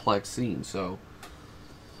very complex scene. So,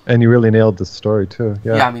 and you really nailed the story too.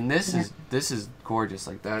 Yeah, I mean this is gorgeous.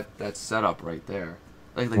 Like that setup right there.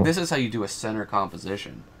 Like this is how you do a center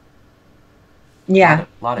composition. Yeah,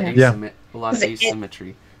 a lot of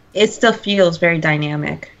asymmetry. It still feels very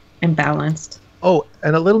dynamic and balanced. Oh,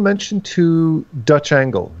 and a little mention to Dutch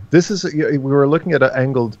angle. This is, we were looking at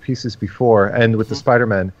angled pieces before, and with the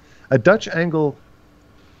Spider-Man, a Dutch angle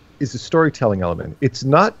is a storytelling element. It's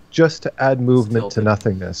not just to add movement to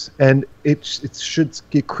nothingness, and it should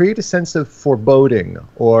create a sense of foreboding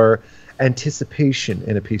or anticipation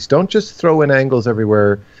in a piece. Don't just throw in angles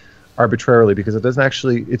everywhere arbitrarily, because it doesn't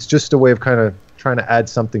actually. It's just a way of kind of trying to add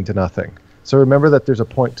something to nothing. So remember that there's a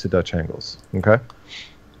point to Dutch angles. Okay.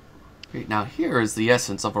 Great. Now here is the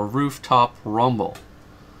essence of a rooftop rumble.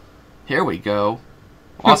 Here we go.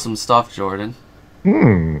 Awesome stuff, Jordan.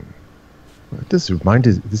 This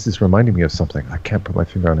is reminding me of something. I can't put my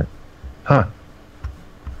finger on it. Huh.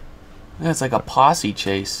 Yeah, it's like a posse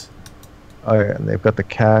chase. Oh, yeah, and they've got the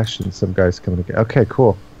cash and some guys coming again. Okay,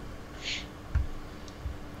 cool.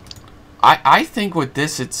 I think with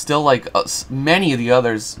this, it's still like many of the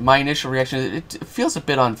others, my initial reaction, it feels a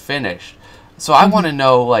bit unfinished. So I want to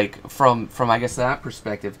know, like, from I guess that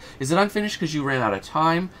perspective, is it unfinished because you ran out of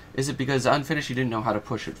time? Is it because unfinished you didn't know how to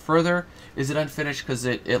push it further? Is it unfinished because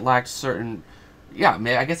it lacked certain... Yeah,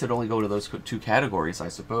 I guess it'd only go to those two categories, I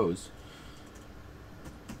suppose.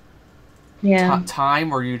 Yeah.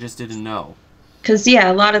 Time, or you just didn't know? Because,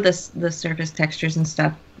 yeah, a lot of the surface textures and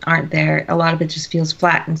stuff aren't there. A lot of it just feels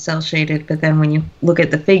flat and cel-shaded, but then when you look at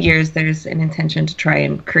the figures, there's an intention to try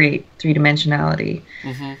and create three-dimensionality.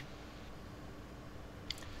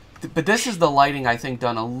 But this is the lighting, I think,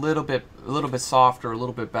 done a little bit softer, a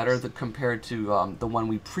little bit better compared to the one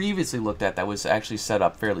we previously looked at that was actually set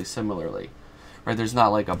up fairly similarly. Right? There's not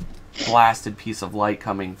like a blasted piece of light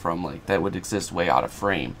coming from like that would exist way out of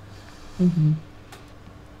frame.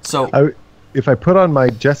 So, if I put on my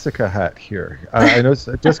Jeszika hat here, I know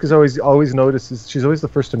Jessica's always notices. She's always the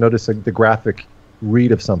first to notice the graphic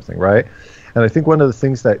read of something, right? And I think one of the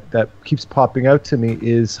things that keeps popping out to me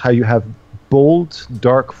is how you have bold,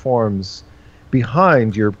 dark forms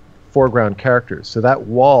behind your foreground characters. So that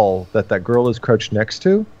wall that girl is crouched next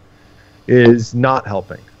to is not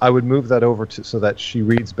helping. I would move that over so that she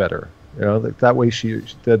reads better. You know, that way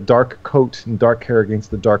the dark coat and dark hair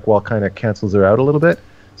against the dark wall kind of cancels her out a little bit.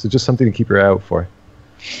 So just something to keep your eye out for.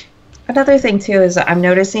 Another thing too is I'm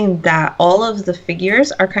noticing that all of the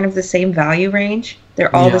figures are kind of the same value range.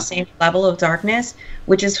 They're all the same level of darkness,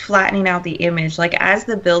 which is flattening out the image. Like as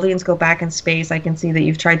the buildings go back in space, I can see that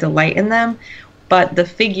you've tried to lighten them, but the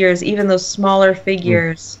figures, even those smaller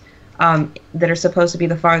figures that are supposed to be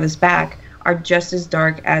the farthest back, are just as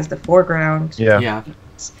dark as the foreground. Yeah.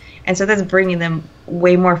 And so that's bringing them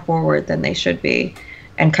way more forward than they should be,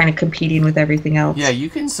 and kind of competing with everything else. Yeah, you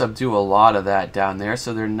can subdue a lot of that down there,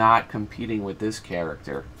 so they're not competing with this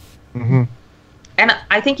character. And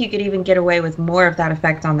I think you could even get away with more of that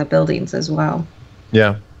effect on the buildings as well.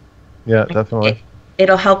 Yeah, definitely.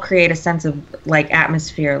 It'll help create a sense of like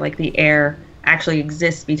atmosphere, like the air actually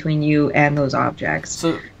exists between you and those objects.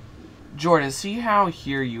 So, Jordan, see how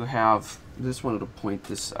here you have, I just wanted to point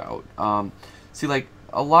this out. See, like,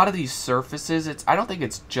 a lot of these surfaces, I don't think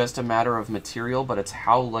it's just a matter of material, but it's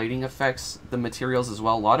how lighting affects the materials as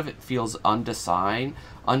well. A lot of it feels undefined,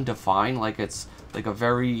 like it's like a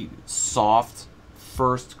very soft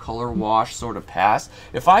first color wash sort of pass.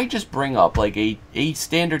 If I just bring up like a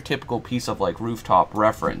standard typical piece of like rooftop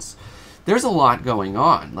reference, there's a lot going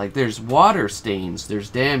on. Like there's water stains,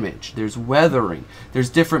 there's damage, there's weathering,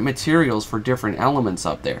 there's different materials for different elements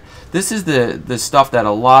up there. This is the stuff that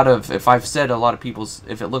a lot of, if I've said a lot of people's,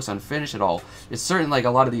 if it looks unfinished at all, it's certain like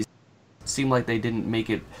a lot of these seem like they didn't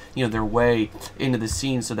make it, their way into the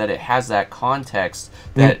scene so that it has that context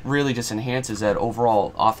that really just enhances that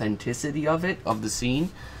overall authenticity of the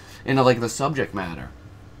scene, and like the subject matter.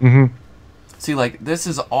 See, like this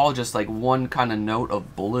is all just like one kind of note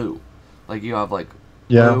of blue. Like you have like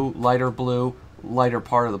blue, lighter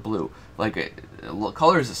part of the blue. Like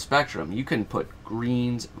color is a spectrum. You can put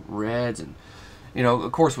greens, reds, and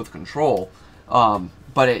of course with control.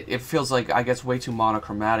 But it feels like, I guess, way too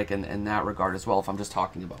monochromatic in that regard as well, if I'm just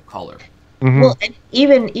talking about color. Well, and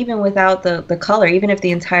even without the color, even if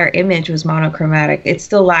the entire image was monochromatic, it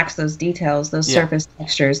still lacks those details, those surface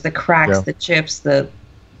textures, the cracks, the chips, the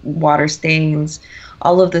water stains,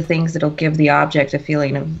 all of the things that'll give the object a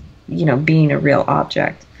feeling of, being a real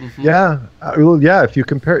object. Yeah, well, yeah. If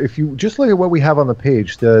you just look at what we have on the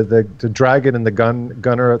page, the dragon and the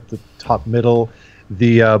gunner at the top middle,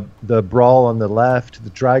 the brawl on the left, the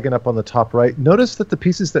dragon up on the top right. Notice that the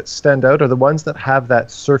pieces that stand out are the ones that have that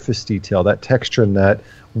surface detail, that texture and that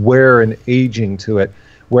wear and aging to it.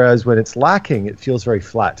 Whereas when it's lacking, it feels very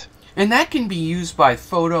flat. And that can be used by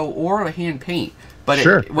photo or a hand paint.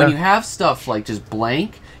 But when you have stuff like just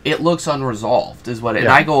blank, it looks unresolved, is what it. And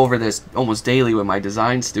I go over this almost daily with my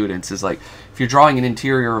design students. Is like, if you're drawing an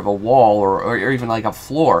interior of a wall or even like a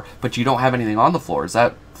floor, but you don't have anything on the floor, is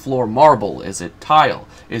that floor marble? Is it tile?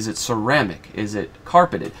 Is it ceramic? Is it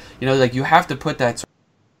carpeted? Like you have to put that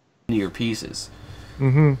into your pieces.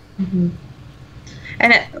 And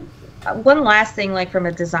one last thing, like from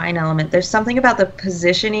a design element, there's something about the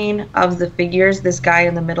positioning of the figures. This guy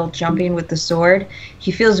in the middle jumping with the sword,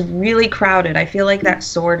 he feels really crowded. I feel like that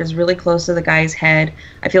sword is really close to the guy's head.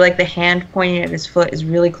 I feel like the hand pointing at his foot is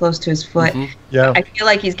really close to his foot. Yeah. I feel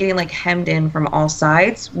like he's getting like hemmed in from all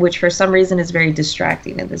sides, which for some reason is very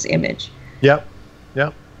distracting in this image. Yep.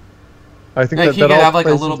 I think that you could have like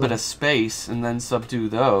a little bit of space and then subdue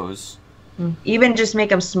those. Even just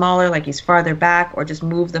make him smaller, like he's farther back, or just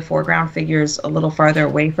move the foreground figures a little farther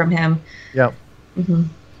away from him. Yeah.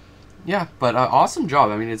 Yeah, but awesome job.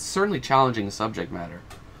 I mean, it's certainly challenging subject matter.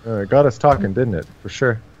 It got us talking, didn't it? For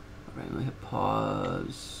sure. All right, let me hit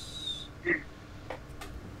pause.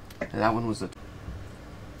 That one was the...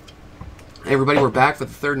 Hey, everybody, we're back for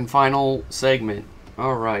the third and final segment.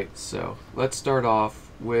 All right, so let's start off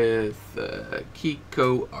with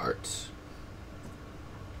Kiko Art.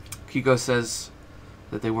 Kiko says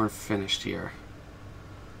that they weren't finished here.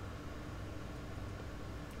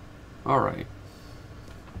 Alright.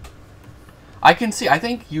 I can see, I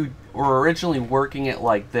think you were originally working it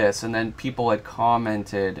like this, and then people had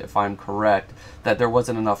commented, if I'm correct, that there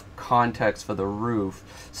wasn't enough context for the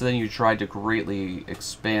roof, so then you tried to greatly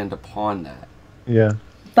expand upon that. Yeah.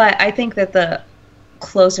 But I think that the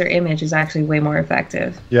closer image is actually way more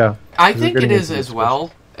effective. Yeah. I think it is as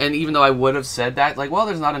well. And even though I would have said that, like, well,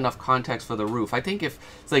 there's not enough context for the roof. I think if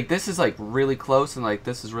it's like this is like really close and like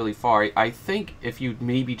this is really far, I think if you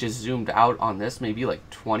maybe just zoomed out on this, maybe like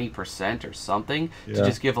 20% or something, to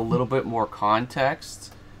just give a little bit more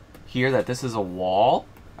context here that this is a wall,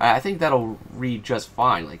 I think that'll read just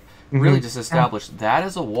fine. Like, really just establish that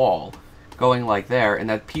as a wall going like there, and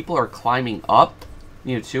that people are climbing up,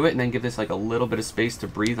 to it, and then give this like a little bit of space to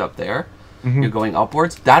breathe up there. You're going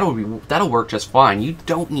upwards. That'll work just fine. You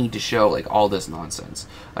don't need to show like all this nonsense.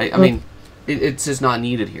 I mean, it's just not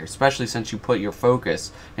needed here, especially since you put your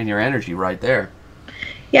focus and your energy right there.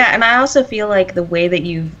 Yeah, and I also feel like the way that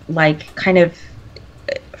you've like kind of,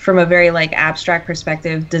 from a very like abstract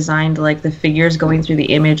perspective, designed like the figures going through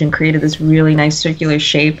the image and created this really nice circular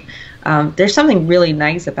shape. There's something really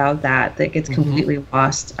nice about that gets completely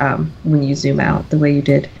lost when you zoom out the way you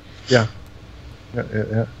did. Yeah.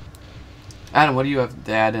 Adam, what do you have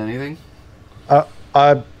to add? Anything?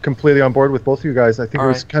 I'm completely on board with both of you guys. I think it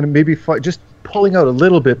was kind of maybe just pulling out a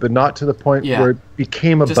little bit, but not to the point where it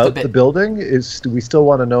became about the building. We still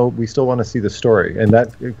want to know. We still want to see the story, and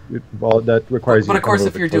that requires. But of course,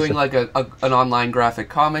 if you're doing like an online graphic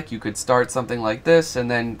comic, you could start something like this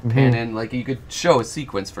and then pan in. Like you could show a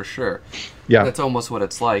sequence for sure. Yeah, that's almost what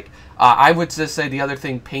it's like. I would just say the other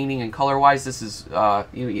thing, painting and color-wise, this is, I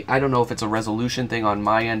don't know if it's a resolution thing on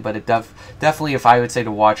my end, but it definitely, if I would say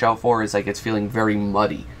to watch out for, is like it's feeling very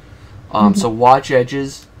muddy. So watch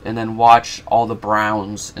edges, and then watch all the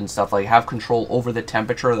browns and stuff. Like have control over the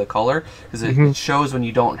temperature of the color, because it shows when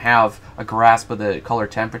you don't have a grasp of the color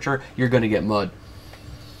temperature, you're going to get mud.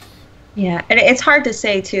 Yeah, and it's hard to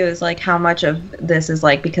say too, is like how much of this is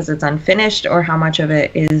like because it's unfinished, or how much of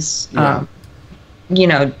it is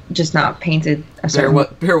just not painted a certain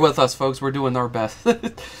bear with us, folks. We're doing our best.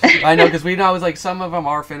 I know, because we know like some of them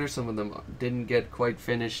are finished, some of them didn't get quite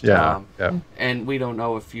finished. And we don't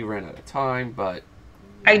know if you ran out of time, but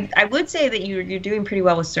I would say that you're doing pretty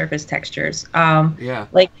well with surface textures.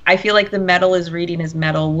 Like I feel like the metal is reading as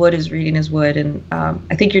metal, wood is reading as wood, and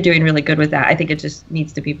I think you're doing really good with that. I think it just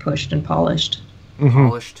needs to be pushed and polished.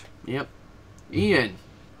 Polished. Yep. Ian,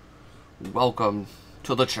 welcome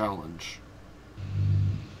to the challenge.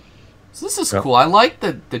 So this is cool. I like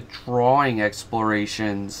the drawing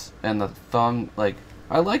explorations and the thumb. Like,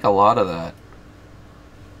 I like a lot of that.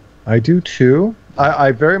 I do too.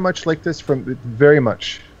 I very much like this, from very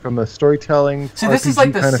much from a storytelling. See, this is RPG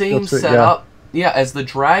like the kind of same feel to it, setup, yeah, as the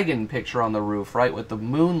dragon picture on the roof, right? With the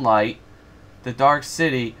moonlight, the dark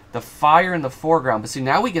city, the fire in the foreground. But see,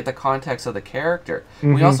 now we get the context of the character.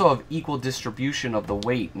 We also have equal distribution of the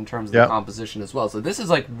weight in terms of the composition as well. So this is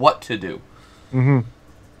like what to do.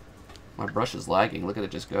 My brush is lagging. Look at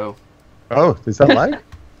it just go. Oh, is that lag?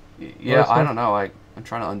 Yeah, I don't know. I'm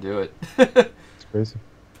trying to undo it. It's crazy.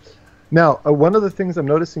 Now, one of the things I'm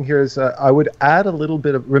noticing here is I would add a little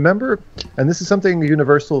bit of, remember, and this is something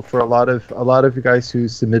universal for a lot of you guys who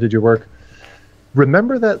submitted your work.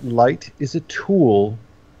 Remember that light is a tool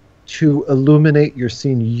to illuminate your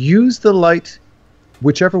scene. Use the light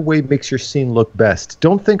whichever way makes your scene look best.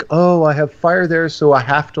 Don't think, oh, I have fire there, so I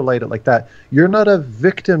have to light it like that. You're not a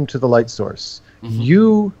victim to the light source.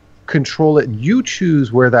 You control it. You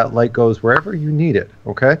choose where that light goes, wherever you need it,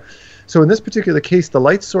 okay? So in this particular case, the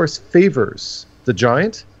light source favors the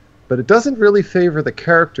giant, but it doesn't really favor the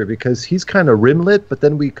character because he's kind of rim-lit, but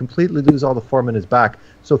then we completely lose all the form in his back.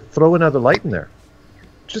 So throw another light in there.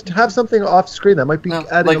 Just have something off screen that might be adding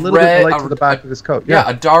like a little bit of light to the back of his coat. Yeah,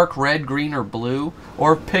 a dark red, green, or blue,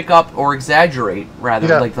 or pick up or exaggerate rather,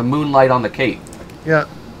 like the moonlight on the cape. Yeah.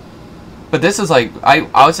 But this is like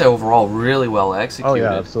I would say overall really well executed. Oh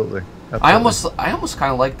yeah, absolutely. I almost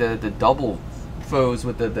kind of like the double foes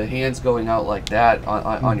with the hands going out like that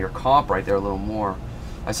on your comp right there a little more.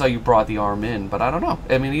 I saw you brought the arm in, but I don't know.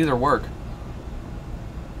 I mean, either work.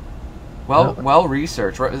 Well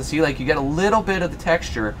researched. Right? See, like you get a little bit of the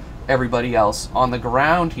texture. Everybody else on the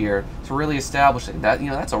ground here to really establish that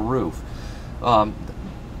that's a roof, and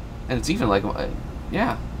it's even like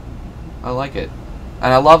yeah, I like it,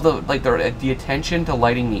 and I love the attention to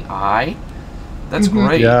lighting the eye. That's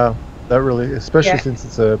great. Yeah, that really, especially since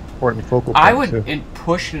it's an important focal point. I would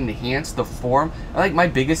push and enhance the form. I think my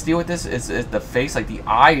biggest deal with this is the face. Like the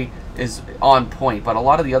eye is on point, but a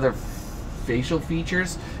lot of the other facial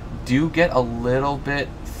features do get a little bit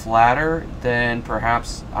flatter than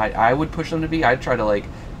perhaps I would push them to be. I'd try to like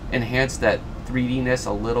enhance that 3D-ness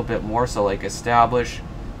a little bit more, so like establish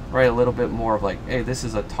a little bit more of like, hey, this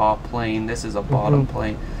is a top plane, this is a bottom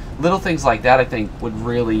plane. Little things like that I think would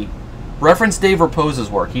really reference Dave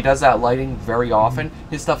Raposa's work. He does that lighting very often.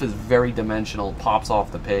 His stuff is very dimensional, pops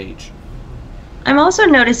off the page. I'm also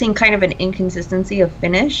noticing kind of an inconsistency of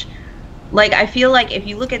finish. Like, I feel like if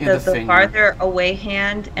you look at the farther away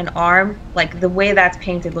hand and arm, like, the way that's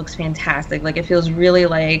painted looks fantastic. Like, it feels really,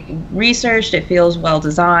 like, researched. It feels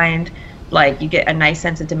well-designed. Like, you get a nice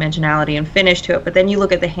sense of dimensionality and finish to it. But then you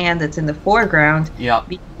look at the hand that's in the foreground,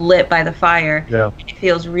 being lit by the fire. And it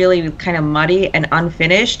feels really kind of muddy and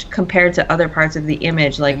unfinished compared to other parts of the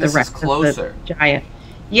image, like the rest of the giant.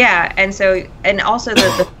 Yeah, and also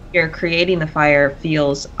the figure creating the fire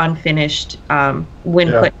feels unfinished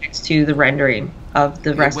when put next to the rendering of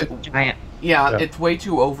the rest of the giant. Yeah, it's way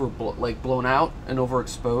too blown out and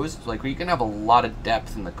overexposed. Like, you can have a lot of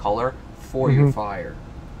depth in the color for your fire.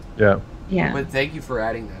 Yeah. But thank you for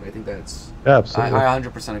adding that. I think that's... Yeah, absolutely. I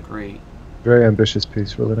 100% agree. Very ambitious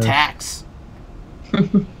piece, really nice. Tax.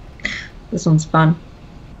 This one's fun.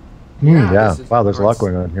 Yeah. Wow, there's a lot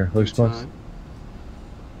going on here. Holy smokes.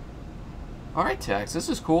 All right, Tex, this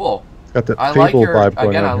is cool. It's got that Fable vibe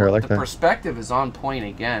going on here. I like the that. perspective is on point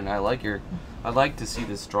again. I like to see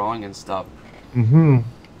this drawing and stuff. I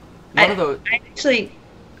actually...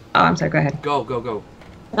 Oh, I'm sorry, go ahead. Go.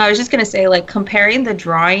 I was just going to say, like, comparing the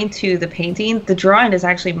drawing to the painting, the drawing is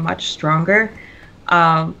actually much stronger.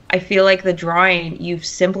 I feel like the drawing, you've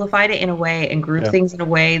simplified it in a way and grouped things in a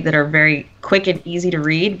way that are very quick and easy to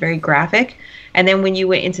read, very graphic. And then when you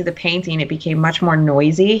went into the painting, it became much more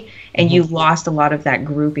noisy, and you lost a lot of that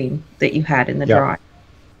grouping that you had in the drawing.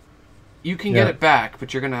 You can get it back,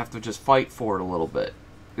 but you're going to have to just fight for it a little bit.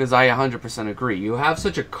 Because I 100% agree. You have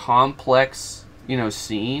such a complex,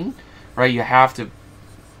 scene, right? You have to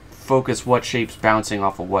focus what shape's bouncing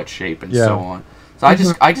off of what shape and so on. So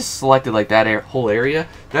I just selected like that whole area.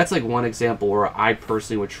 That's like one example where I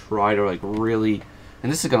personally would try to like really,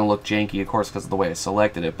 and this is going to look janky, of course, because of the way I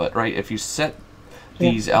selected it. But right, if you set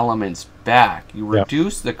these elements back, you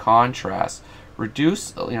reduce the contrast,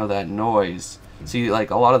 reduce that noise. See,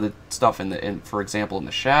 like a lot of the stuff in for example in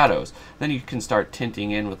the shadows. Then you can start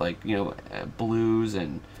tinting in with like blues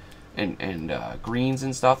and greens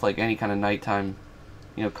and stuff, like any kind of nighttime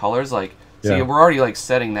colors. Like see, we're already like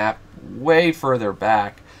setting that way further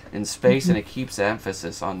back in space, and it keeps the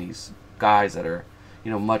emphasis on these guys that are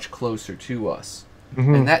much closer to us.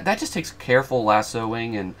 And that just takes careful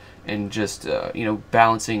lassoing and just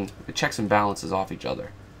balancing the checks and balances off each other.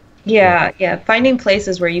 Yeah, finding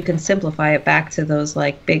places where you can simplify it back to those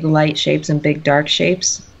like big light shapes and big dark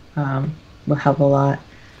shapes will help a lot.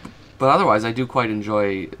 But otherwise, I do quite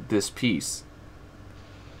enjoy this piece.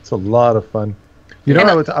 It's a lot of fun. You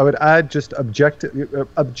know, I would add just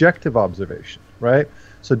objective observation, right?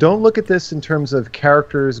 So don't look at this in terms of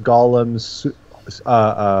characters, golems,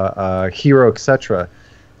 hero, etc.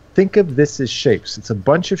 Think of this as shapes. It's a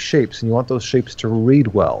bunch of shapes, and you want those shapes to read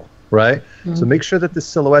well, right? Mm-hmm. So make sure that the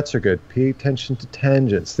silhouettes are good. Pay attention to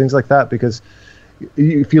tangents, things like that, because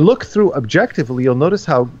if you look through objectively, you'll notice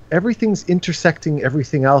how everything's intersecting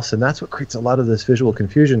everything else, and that's what creates a lot of this visual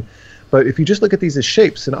confusion. But if you just look at these as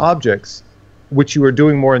shapes and objects, which you are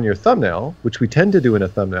doing more in your thumbnail, which we tend to do in a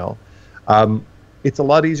thumbnail, it's a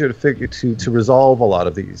lot easier to resolve a lot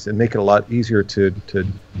of these and make it a lot easier to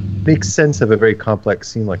make sense of a very complex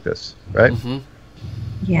scene like this, right? Mm-hmm.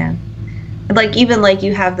 Yeah. Like, even like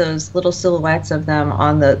you have those little silhouettes of them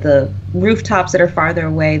on the rooftops that are farther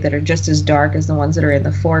away that are just as dark as the ones that are in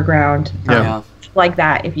the foreground. Yeah. Like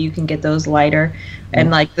that, if you can get those lighter.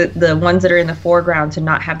 And like the ones that are in the foreground, to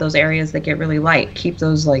not have those areas that get really light. Keep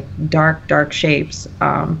those like dark shapes.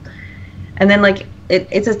 And then like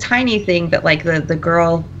it's a tiny thing, but like the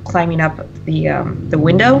girl climbing up the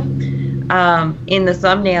window, in the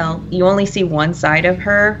thumbnail, you only see one side of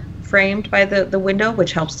her framed by the window,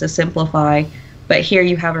 which helps to simplify. But here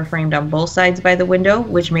you have her framed on both sides by the window,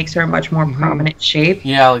 which makes her a much more prominent shape.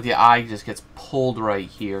 Yeah, like the eye just gets pulled right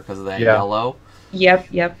here because of that yellow.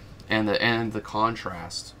 Yep. And the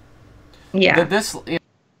contrast. Yeah. This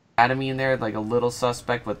anatomy in there, like a little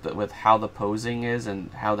suspect with how the posing is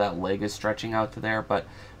and how that leg is stretching out to there. But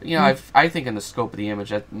you know, I think in the scope of the image,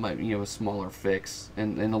 that might a smaller fix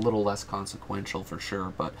and a little less consequential for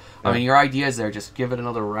sure. But I mean, your idea is there. Just give it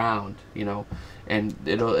another round, and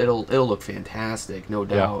it'll look fantastic, no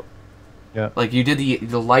doubt. Yeah. Like you did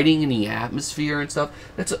the lighting and the atmosphere and stuff.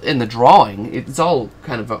 That's in the drawing. It's all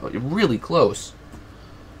kind of really close.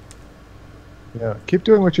 Yeah, keep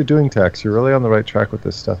doing what you're doing, Tex. You're really on the right track with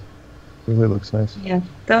this stuff. It really looks nice. Yeah,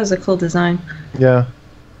 that was a cool design. Yeah.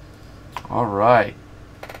 All right.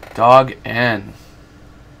 Dog N.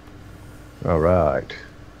 All right.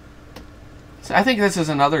 So I think this is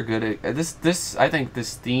another good. I think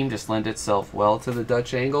this theme just lent itself well to the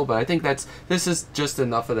Dutch angle, but I think this is just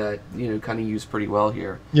enough of that kind of used pretty well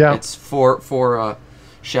here. Yeah. It's for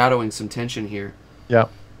shadowing some tension here. Yeah.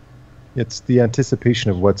 It's the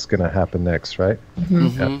anticipation of what's going to happen next, right?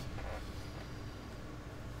 Mm-hmm. Yeah.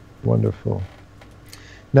 Wonderful.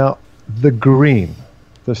 Now, the green.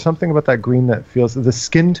 There's something about that green that feels... The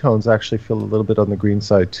skin tones actually feel a little bit on the green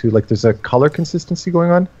side, too. Like, there's a color consistency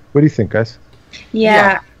going on. What do you think, guys?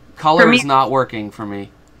 Yeah. Color is not working for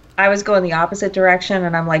me. I was going the opposite direction,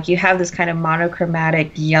 and I'm like, you have this kind of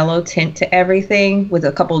monochromatic yellow tint to everything with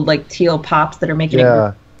a couple, like, teal pops that are making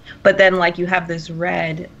it... But then, like, you have this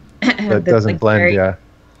red... that doesn't blend,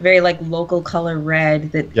 very like local color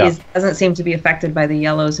red that doesn't seem to be affected by the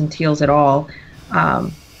yellows and teals at all.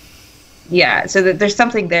 So there's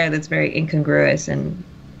something there that's very incongruous and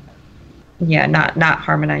not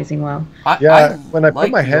harmonizing well. When I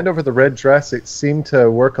put my hand over the red dress, it seemed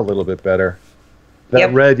to work a little bit better.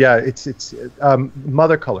 That red, it's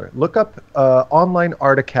Mother Color. Look up Online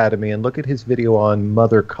Art Academy and look at his video on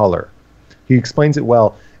Mother Color. He explains it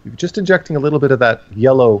well. Just injecting a little bit of that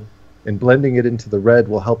yellow and blending it into the red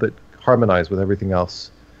will help it harmonize with everything else.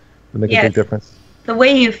 It'll make a big difference. The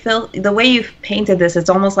way you've painted this, it's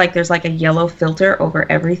almost like there's like a yellow filter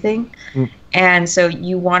over everything, and so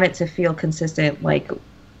you want it to feel consistent. Like,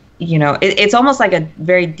 it's almost like a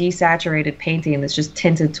very desaturated painting that's just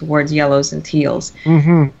tinted towards yellows and teals,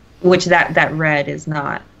 which that red is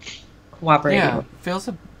not cooperating. Yeah, it feels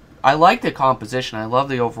I like the composition. I love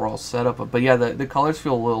the overall setup, but the colors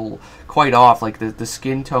feel a little quite off. Like the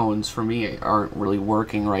skin tones for me aren't really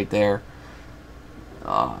working right there.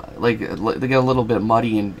 Like they get a little bit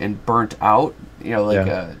muddy and burnt out.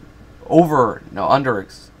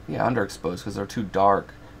 Underexposed because they're too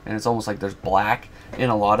dark, and it's almost like there's black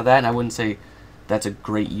in a lot of that. And I wouldn't say that's a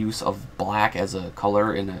great use of black as a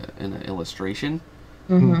color in an illustration.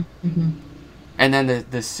 And then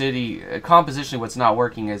the city composition, what's not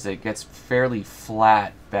working is it gets fairly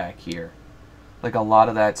flat back here. Like a lot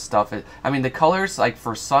of that stuff. The colors, like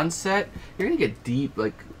for sunset, you're going to get deep.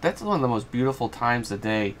 Like that's one of the most beautiful times of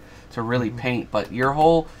day to really paint. But your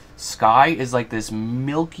whole sky is like this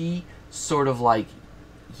milky sort of like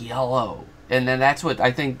yellow. And then that's what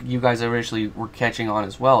I think you guys originally were catching on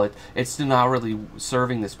as well. It's not really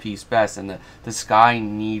serving this piece best. And the sky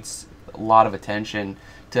needs a lot of attention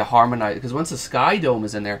to harmonize, because once the sky dome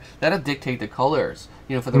is in there, that'll dictate the colors,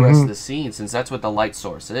 for the rest of the scene, since that's what the light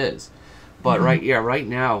source is. But right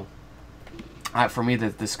now, for me,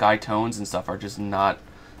 the sky tones and stuff are just not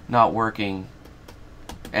working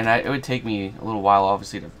and it would take me a little while,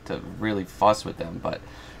 obviously, to really fuss with them, but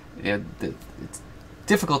it's a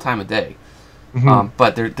difficult time of day.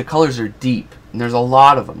 But the colors are deep, and there's a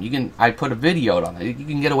lot of them. I put a video out on it. You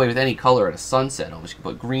can get away with any color at a sunset. Almost, you can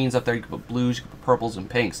put greens up there, you can put blues, you can put purples and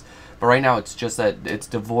pinks. But right now, it's just that it's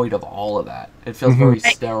devoid of all of that. It feels very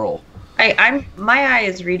sterile. My eye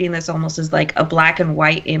is reading this almost as like a black and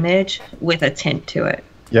white image with a tint to it.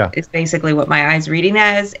 Yeah, it's basically what my eye's reading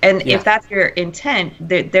as. And if that's your intent,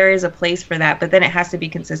 there is a place for that. But then it has to be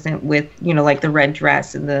consistent with, like the red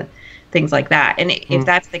dress and the things like that. And if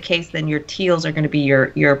that's the case, then your teals are going to be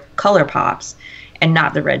your color pops and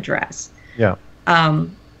not the red dress. Yeah.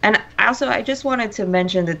 And also, I just wanted to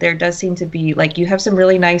mention that there does seem to be, like, you have some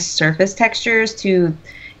really nice surface textures to,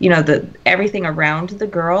 everything around the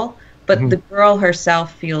girl, but the girl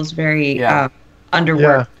herself feels very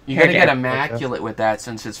underworked. You got to get immaculate with that,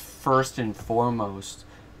 since it's first and foremost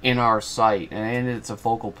in our sight, and it's a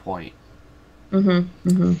focal point. And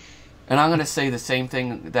I'm going to say the same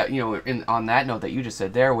thing that, on that note that you just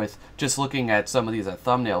said there, with just looking at some of these at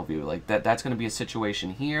thumbnail view, like that's going to be a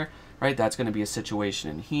situation here, right? That's going to be a situation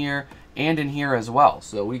in here and in here as well.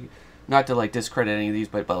 So not to like discredit any of these,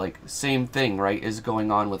 but like same thing, right, is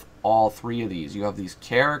going on with all three of these. You have these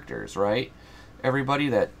characters, right? Everybody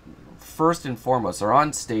that first and foremost, they're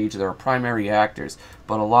on stage, they're primary actors,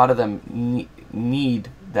 but a lot of them need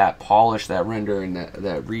that polish, that render, and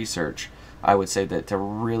that research, I would say, that to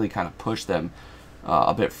really kind of push them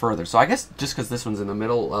a bit further. So I guess just because this one's in the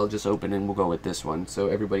middle, I'll just open and we'll go with this one, so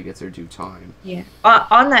everybody gets their due time. Yeah.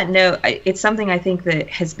 On that note, it's something I think that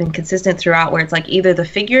has been consistent throughout, where it's like either the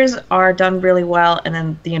figures are done really well and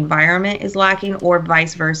then the environment is lacking, or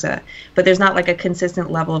vice versa. But there's not like a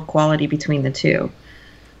consistent level of quality between the two.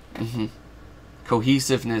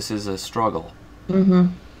 Cohesiveness is a struggle.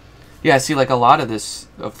 Yeah, see, like a lot of this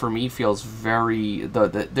for me feels very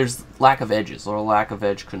there's lack of edges or lack of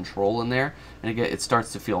edge control in there, and it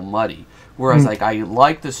starts to feel muddy. Whereas like I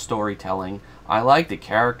like the storytelling, I like the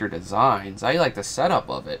character designs, I like the setup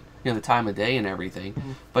of it, the time of day and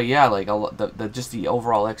everything. But yeah, like just the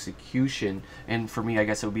overall execution, and for me, I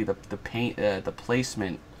guess it would be the paint, the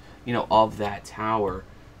placement, of that tower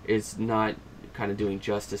is not kind of doing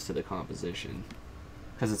justice to the composition,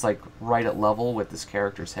 because it's like right at level with this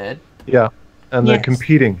character's head. Yeah, and they're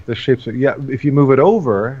competing, the shapes. If you move it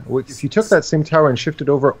over, if you took that same tower and shifted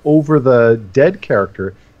over the dead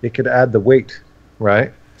character, it could add the weight,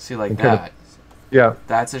 right? See, like that. Yeah.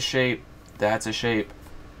 That's a shape. That's a shape.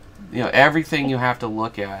 Everything you have to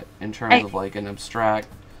look at in terms of like an abstract.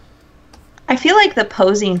 I feel like the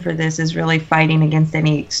posing for this is really fighting against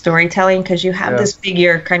any storytelling, because you have this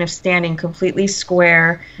figure kind of standing completely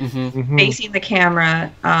square, facing the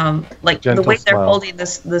camera. Like gentle the way they're holding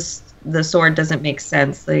the sword doesn't make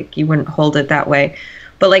sense. Like you wouldn't hold it that way.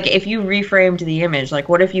 But like if you reframed the image, like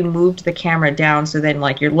what if you moved the camera down so then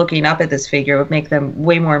like you're looking up at this figure, it would make them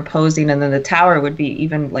way more imposing, and then the tower would be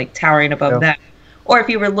even like towering above them. Or if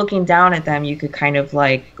you were looking down at them, you could kind of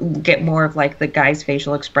like get more of like the guy's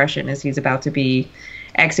facial expression as he's about to be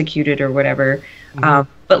executed or whatever.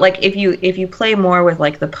 But like if you play more with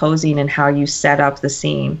like the posing and how you set up the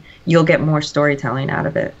scene, you'll get more storytelling out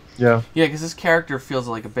of it. Yeah, because this character feels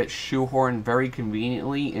like a bit shoehorned very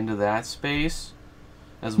conveniently into that space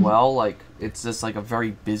as well. Like it's just like a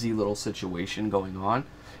very busy little situation going on,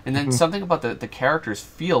 and then something about the characters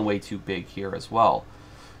feel way too big here as well.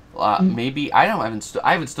 Maybe I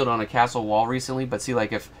haven't stood on a castle wall recently, but see,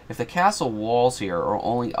 like if the castle walls here are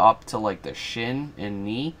only up to like the shin and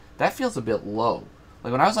knee, that feels a bit low.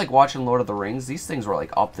 Like when I was like watching Lord of the Rings, these things were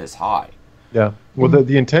like up this high. Yeah. Well,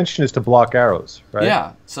 the intention is to block arrows, right?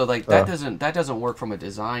 Yeah. So like that doesn't work from a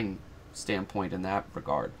design standpoint in that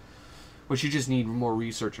regard, which you just need more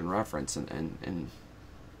research and reference and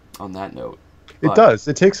on that note. It does.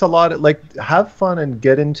 It takes a lot of, like, have fun and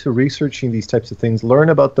get into researching these types of things. Learn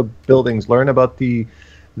about the buildings. Learn about the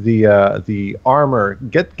armor.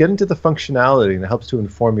 Get into the functionality, and it helps to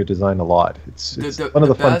inform your design a lot. It's one of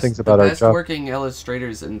the fun things about our job. The best working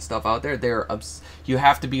illustrators and stuff out there, you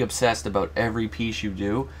have to be obsessed about every piece you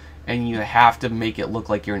do, and you have to make it look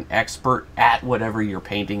like you're an expert at whatever you're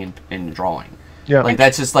painting and drawing. Yeah, like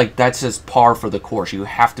that's just par for the course. You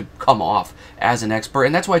have to come off as an expert,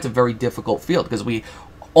 and that's why it's a very difficult field, because we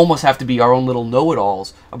almost have to be our own little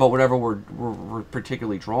know-it-alls about whatever we're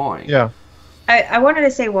particularly drawing. Yeah. I wanted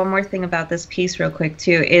to say one more thing about this piece real quick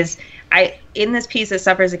too. In this piece, it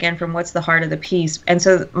suffers again from what's the heart of the piece, and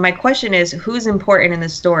so my question is, who's important in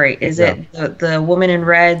this story? Is it the woman in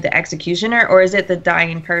red, the executioner, or is it the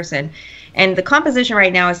dying person? And the composition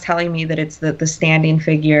right now is telling me that it's the standing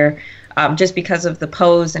figure. just because of the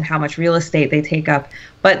pose and how much real estate they take up.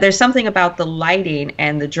 But there's something about the lighting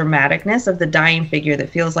and the dramaticness of the dying figure that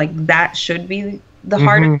feels like that should be the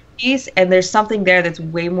heart of the piece. And there's something there that's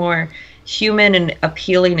way more human and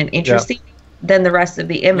appealing and interesting than the rest of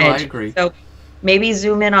the image. No, I agree. So maybe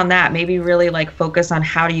zoom in on that. Maybe really like focus on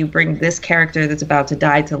how do you bring this character that's about to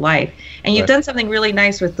die to life. And you've done something really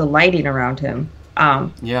nice with the lighting around him.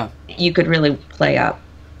 You could really play up.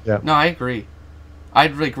 Yeah. No, I agree.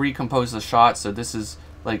 I'd like recompose the shot so this is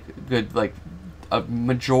like good, like a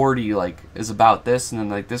majority like is about this, and then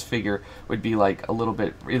like this figure would be like a little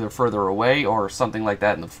bit either further away or something like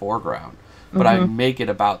that in the foreground. But I make it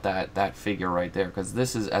about that figure right there, because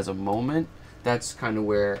this is, as a moment, that's kind of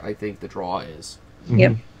where I think the draw is.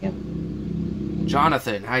 Yep.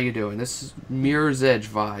 Jonathan, how you doing? This is Mirror's Edge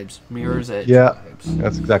vibes. Mirror's Edge Yeah, vibes.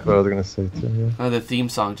 that's exactly what I was going to say too. Yeah. The theme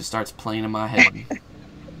song just starts playing in my head.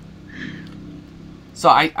 So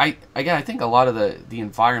I think a lot of the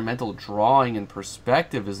environmental drawing and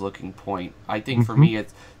perspective is looking point. I think for me,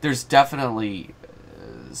 there's definitely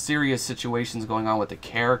serious situations going on with the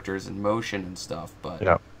characters and motion and stuff.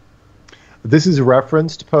 But this is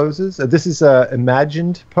referenced poses. This is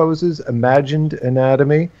imagined poses, imagined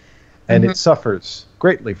anatomy, and it suffers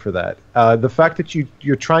greatly for that. The fact that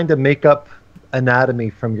you're trying to make up anatomy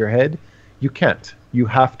from your head, you can't. You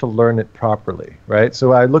have to learn it properly, right?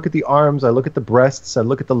 So I look at the arms, I look at the breasts, I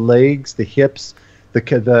look at the legs, the hips,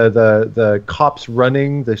 the cops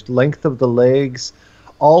running, the length of the legs.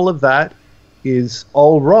 All of that is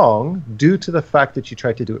all wrong due to the fact that you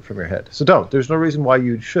tried to do it from your head. So don't. There's no reason why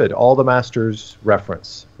you should. All the masters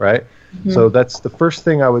reference, right? So that's the first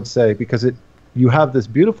thing I would say, because you have this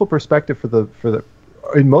beautiful perspective for the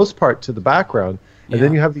in most part to the background, and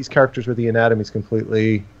then you have these characters where the anatomy is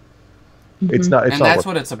completely. It's not. It's and not that's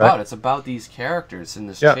what it's about. Right? It's about these characters in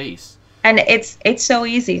this chase. And it's so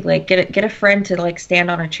easy. Like get a friend to like stand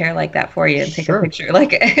on a chair like that for you and take a picture.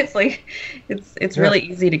 Like it's really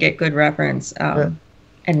easy to get good reference,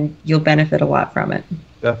 and you'll benefit a lot from it.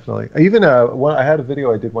 Definitely. Even I had a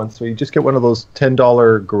video I did once where you just get one of those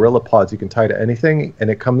 $10 Gorilla Pods you can tie to anything, and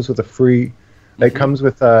it comes with a free. It comes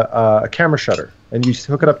with a camera shutter, and you just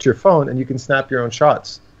hook it up to your phone, and you can snap your own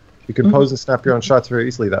shots. You can pose and snap your own shots very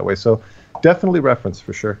easily that way. So definitely reference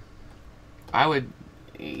for sure. I would,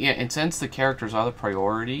 and since the characters are the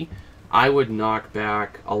priority, I would knock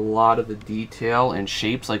back a lot of the detail and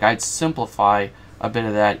shapes. Like I'd simplify a bit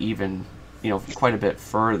of that even, quite a bit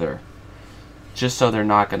further, just so they're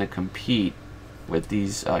not going to compete with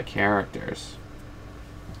these characters.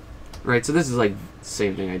 Right. So this is like the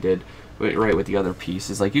same thing I did. Right, with the other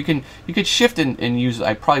pieces, like you could shift and use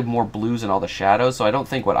probably more blues and all the shadows. So I don't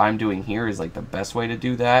think what I'm doing here is like the best way to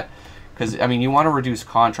do that, because I mean you want to reduce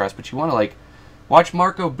contrast, but you want to like watch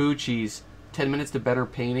Marco Bucci's 10 Minutes to Better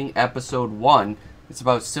Painting episode 1. It's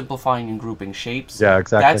about simplifying and grouping shapes. Yeah,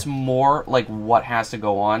 exactly. That's more like what has to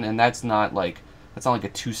go on, and that's not like a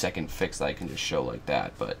 2-second fix that I can just show like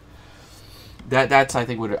that. But that's I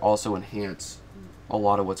think would also enhance a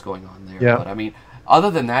lot of what's going on there. Yeah. But I mean.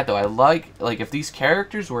 Other than that, though, I like if these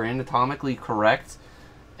characters were anatomically correct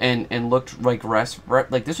and looked like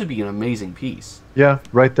like this would be an amazing piece. Yeah,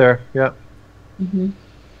 right there. Yeah.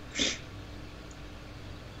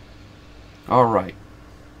 All right.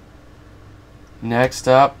 Next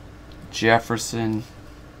up, Jefferson.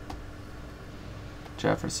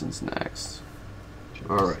 Jefferson's next.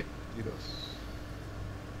 All right.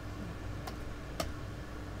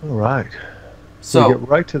 All right. So we get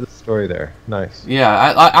right to the story there. Nice. Yeah,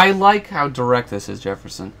 I like how direct this is,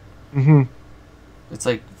 Jefferson. It's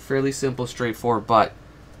like fairly simple, straightforward. But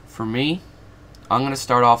for me, I'm gonna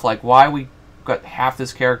start off like why we got half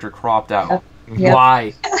this character cropped out.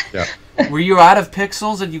 Why? Were you out of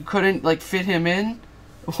pixels and you couldn't like fit him in?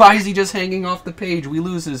 Why is he just hanging off the page? We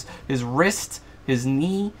lose his wrist, his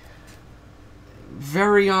knee.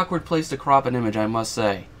 Very awkward place to crop an image, I must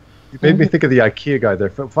say. You made me think of the IKEA guy there.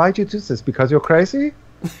 Why'd you do this? Because you're crazy?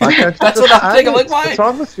 Why can't you That's what I'm thinking. Like, why? What's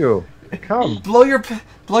wrong with you? Come. Blow your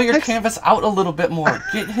canvas out a little bit more.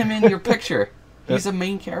 Get him in your picture. He's a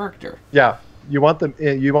main character. Yeah. You want them.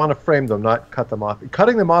 You want to frame them, not cut them off.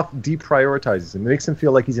 Cutting them off deprioritizes him. It makes him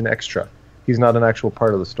feel like he's an extra. He's not an actual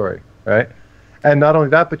part of the story, right? And not only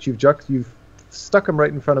that, but you've stuck him right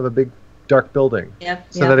in front of a big dark building.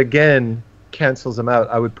 So that again cancels him out.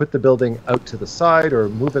 I would put the building out to the side or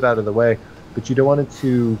move it out of the way, but you don't want it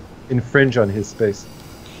to infringe on his space.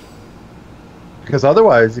 Because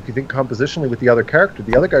otherwise, if you think compositionally with the other character,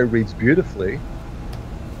 the other guy reads beautifully,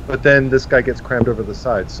 but then this guy gets crammed over the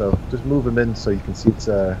side. So just move him in so you can see it's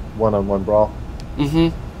a one-on-one brawl.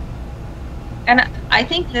 And I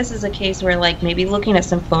think this is a case where, like, maybe looking at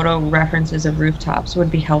some photo references of rooftops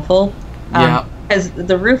would be helpful. Yeah. Because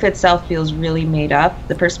the roof itself feels really made up.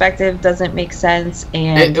 The perspective doesn't make sense,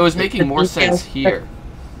 and It was making more sense here.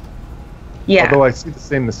 Yeah. Although I see the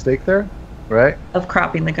same mistake there, right? Of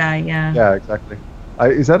cropping the guy, yeah. Yeah, exactly.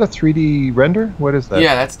 Is that a 3D render? What is that?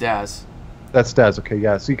 Yeah, that's Daz. That's Daz. Okay,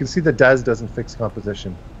 yeah. So you can see that Daz doesn't fix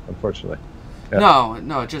composition, unfortunately. Yeah.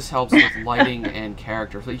 No, it just helps with lighting and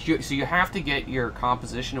character. So you have to get your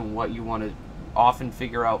composition and what you want to often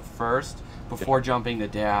figure out first before jumping to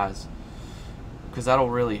Daz, because that'll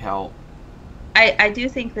really help. I do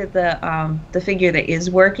think that the figure that is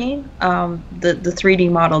working, the 3D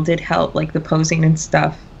model did help, like the posing and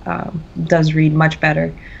stuff does read much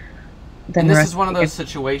better. And this is one of those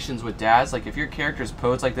situations with Daz, like if your character's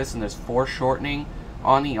posed like this and there's foreshortening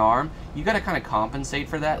on the arm, you got to kind of compensate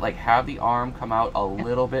for that, like have the arm come out a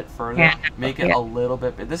little bit further, make it a little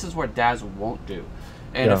bit. This is what Daz won't do.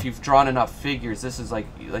 And if you've drawn enough figures, this is like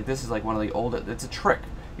one of the oldest. It's a trick.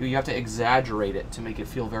 You have to exaggerate it to make it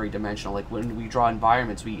feel very dimensional. Like when we draw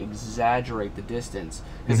environments, we exaggerate the distance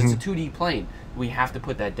because it's a 2D plane. We have to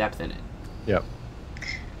put that depth in it. Yep.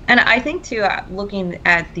 And I think too, looking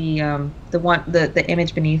at the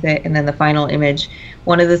image beneath it and then the final image,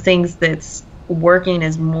 one of the things that's working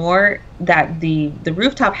is more that the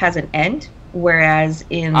rooftop has an end, whereas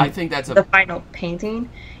in I think that's the final painting,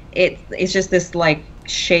 it's just this like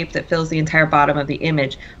shape that fills the entire bottom of the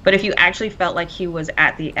image. But if you actually felt like he was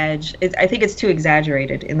at the edge, I think it's too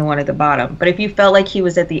exaggerated in the one at the bottom. But if you felt like he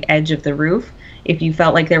was at the edge of the roof, if you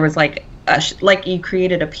felt like there was like like you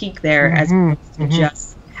created a peak there as opposed to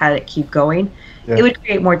just had it keep going, it would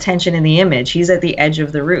create more tension in the image. He's at the edge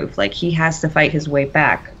of the roof, like he has to fight his way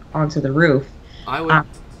back onto the roof. I would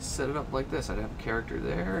set it up like this. I'd have a character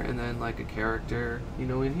there, and then like a character,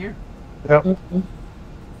 in here. Yep.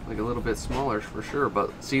 Like a little bit smaller for sure,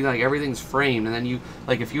 but see, like everything's framed, and then you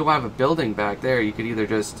if you have a building back there, you could either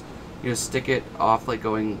just stick it off like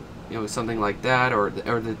going something like that, or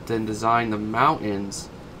then design the mountains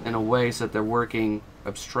in a way so that they're working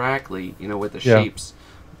abstractly, with the shapes.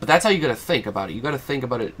 But that's how you got to think about it. You got to think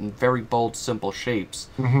about it in very bold, simple shapes,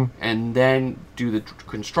 and then do the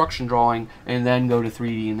construction drawing, and then go to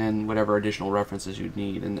 3D, and then whatever additional references you'd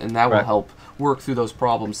need, and that will help work through those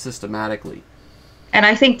problems systematically. And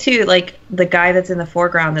I think too, like the guy that's in the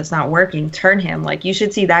foreground that's not working, turn him. Like you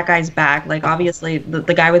should see that guy's back. Like obviously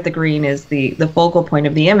the guy with the green is the focal point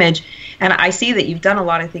of the image. And I see that you've done a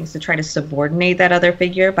lot of things to try to subordinate that other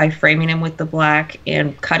figure by framing him with the black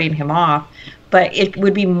and cutting him off. But it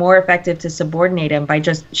would be more effective to subordinate him by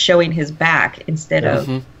just showing his back instead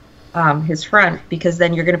of his front, because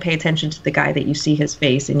then you're going to pay attention to the guy that you see his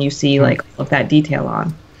face and you see like all of that detail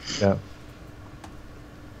on. Yeah.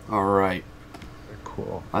 All right.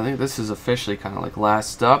 Cool. I think this is officially kind of like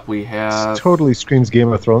last up. We have... This totally screams Game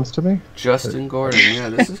of Thrones to me. Justin Gordon. Yeah,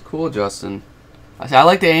 this is cool, Justin. I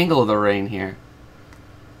like the angle of the rain here.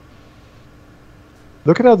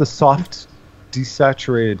 Look at how the soft,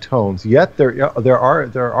 desaturated tones. Yet there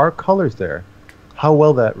are colors there. How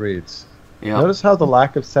well that reads. Yeah. Notice how the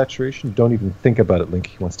lack of saturation. Don't even think about it, Link.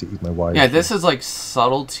 He wants to eat my wire. Yeah, this is like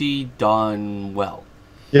subtlety done well.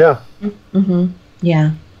 Yeah.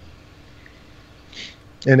 Yeah.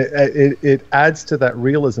 And it adds to that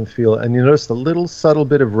realism feel. And you notice the little subtle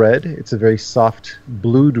bit of red. It's a very soft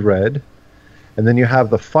blued red. And then you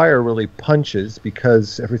have the fire really punches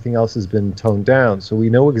because everything else has been toned down. So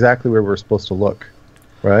we know exactly where we're supposed to look,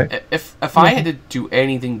 right? If I had to do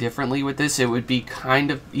anything differently with this, it would be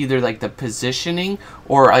kind of either like the positioning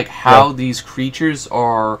or like how these creatures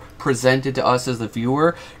are presented to us as the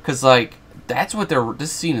viewer. Because like... that's what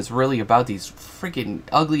this scene is really about, these freaking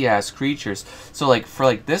ugly ass creatures. So like for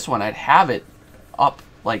like this one, I'd have it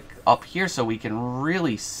up here so we can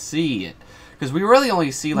really see it, because we really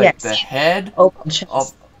only see like the head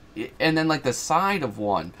and then like the side of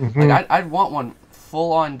one. Like I'd want one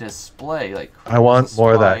full on display. Like I want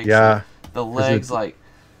more of that. Yeah, the legs, like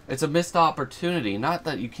it's a missed opportunity. Not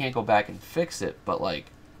that you can't go back and fix it, but like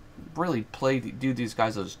really do these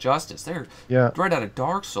guys those justice. They're right out of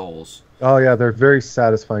Dark Souls. Oh yeah, they're very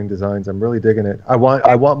satisfying designs. I'm really digging it. I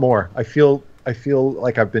want more. I feel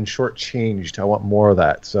like I've been shortchanged. I want more of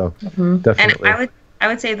that. So definitely. And I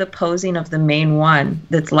would say the posing of the main one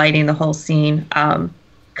that's lighting the whole scene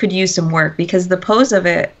could use some work, because the pose of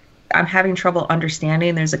it, I'm having trouble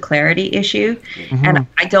understanding. There's a clarity issue, and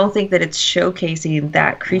I don't think that it's showcasing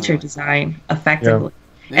that creature design effectively.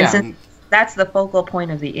 And since that's the focal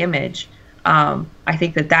point of the image, I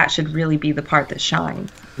think that should really be the part that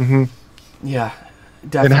shines. Yeah,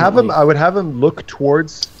 definitely. And I would have him look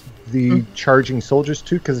towards the charging soldiers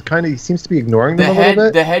too, because he seems to be ignoring them a little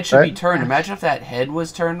bit. The head should be turned. Imagine if that head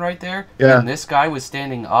was turned right there, and this guy was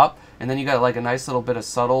standing up, and then you got like a nice little bit of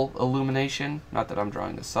subtle illumination. Not that I'm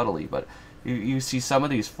drawing this subtly, but you see some of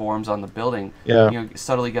these forms on the building,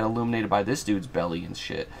 subtly get illuminated by this dude's belly and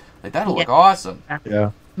shit. Like that'll look awesome.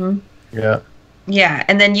 Yeah. Mm-hmm. Yeah. Yeah,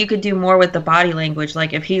 and then you could do more with the body language.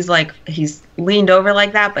 Like if he's leaned over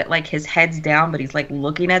like that, but like his head's down, but he's like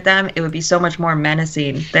looking at them, it would be so much more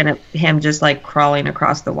menacing than him just like crawling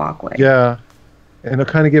across the walkway. Yeah, and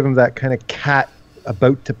it'll kind of give him that kind of cat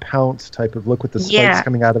about to pounce type of look with the spikes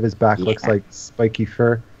coming out of his back. Looks like spiky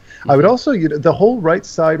fur. I would also, the whole right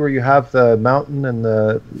side where you have the mountain and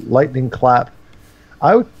the lightning clap,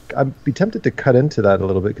 I'd be tempted to cut into that a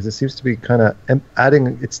little bit because it seems to be kind of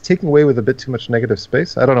it's taking away with a bit too much negative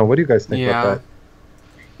space. I don't know. What do you guys think about that?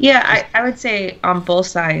 Yeah, I would say on both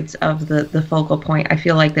sides of the focal point, I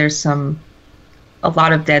feel like there's a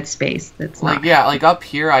lot of dead space that's like like up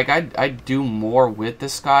here, like I'd do more with the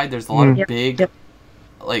sky. There's a lot of big,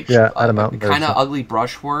 like kind of ugly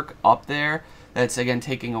brushwork up there. That's again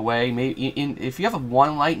taking away. Maybe if you have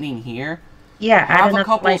one lightning here. Yeah, have a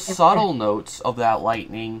couple subtle notes of that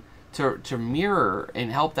lightning to mirror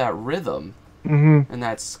and help that rhythm and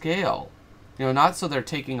that scale. Not so they're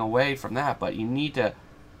taking away from that, but it needs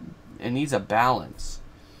a balance.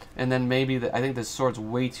 And then maybe I think this sword's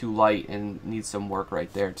way too light and needs some work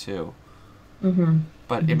right there too.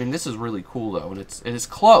 But I mean, this is really cool though, and it is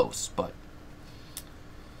close, but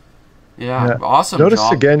awesome.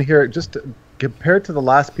 Notice again here, just compared to the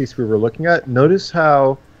last piece we were looking at. Notice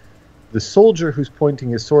how the soldier who's pointing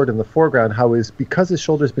his sword in the foreground, because his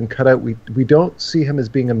shoulder's been cut out, we don't see him as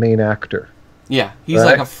being a main actor. Yeah, he's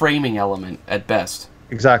like a framing element at best.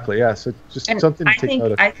 Exactly, yeah. So just something to take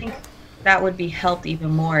note of. I think that would be helped even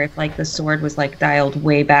more if like the sword was like dialed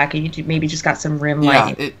way back and you maybe just got some rim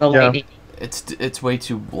lighting. It's way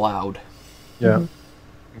too loud. Yeah,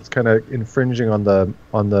 it's kind of infringing on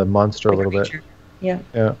the monster a little bit. Yeah.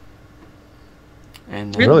 Yeah.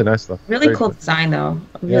 And really nice though. Really Very cool design though.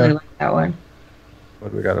 I really like that one.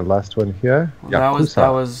 What do we got? A last one here. Well, that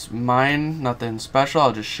was mine. Nothing special.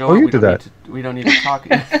 I'll just show it. You did that. We don't need to talk.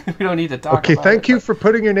 We don't need to talk. Okay, thank you for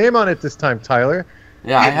putting your name on it this time, Tyler.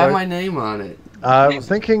 Yeah, I have my name on it. I was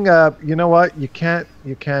thinking, you know what? You can't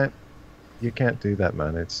do that,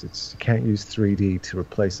 man. You can't use 3D to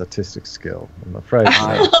replace artistic skill. I'm afraid.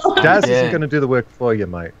 Daz isn't going to do the work for you,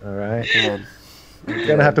 mate. All right. You're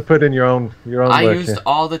gonna have to put in your own work. I used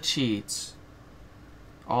all the cheats.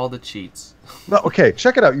 All the cheats. Well, okay,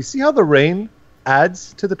 check it out. You see how the rain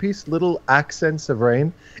adds to the piece? Little accents of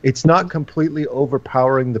rain. It's not completely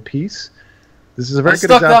overpowering the piece. This is a very good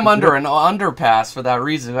example. I stuck them under an underpass for that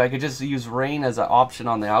reason. I could just use rain as an option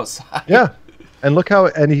on the outside. Yeah, and look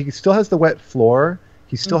how he still has the wet floor.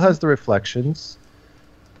 He still has the reflections.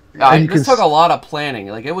 This took a lot of planning.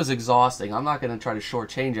 Like, it was exhausting. I'm not going to try to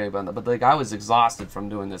shortchange anybody, but like, I was exhausted from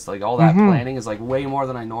doing this. Like, all that planning is like way more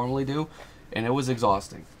than I normally do, and it was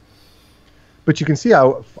exhausting. But you can see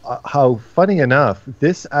how funny enough,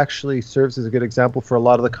 this actually serves as a good example for a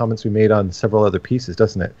lot of the comments we made on several other pieces,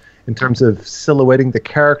 doesn't it? In terms of silhouetting the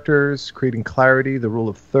characters, creating clarity, the rule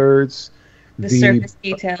of thirds, the surface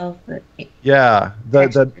detail. Yeah.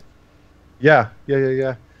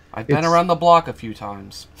 I've been around the block a few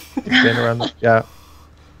times. Yeah.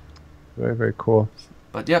 Very, very cool.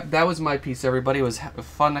 But yep, that was my piece, everybody. It was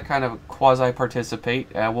fun to kind of quasi-participate.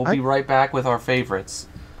 We'll be right back with our favorites.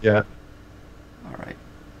 Yeah. All right.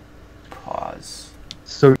 Pause.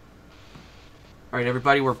 So. All right,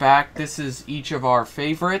 everybody, we're back. This is each of our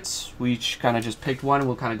favorites. We each kind of just picked one.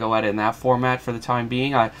 We'll kind of go at it in that format for the time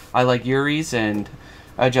being. I like Yuri's, and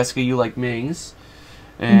Jessica, you like Ming's.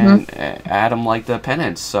 And Adam liked the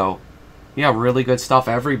pennants. So, yeah, really good stuff,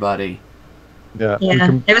 everybody. Yeah,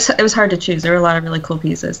 it was hard to choose. There were a lot of really cool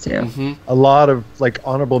pieces too. A lot of like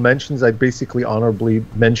honorable mentions. I'd basically honorably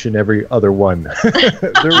mention every other one.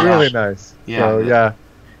 They're really nice. Yeah. So, yeah.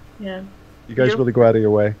 You guys Yep. really go out of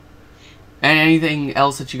your way. And anything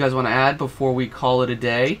else that you guys want to add before we call it a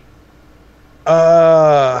day?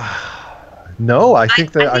 No, I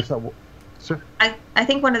think that I thought. I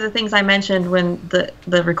think one of the things I mentioned when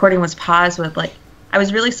the recording was paused with, like, I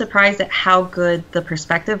was really surprised at how good the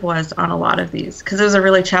perspective was on a lot of these, because it was a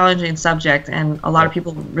really challenging subject, and a lot of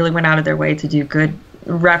people really went out of their way to do good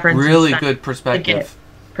references. Really good perspective.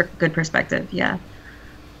 Good perspective, yeah.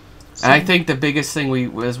 So. And I think the biggest thing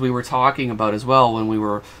as we were talking about as well when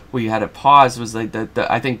we had it paused was like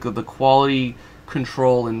I think the quality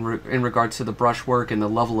control in regards to the brushwork and the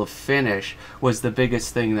level of finish was the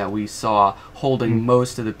biggest thing that we saw holding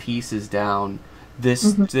most of the pieces down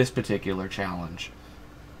this particular challenge.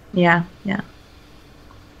 Yeah, yeah.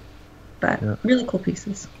 But Yeah. really cool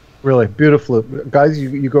pieces. Really beautiful, guys.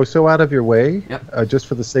 You go so out of your way, Yep. just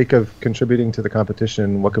for the sake of contributing to the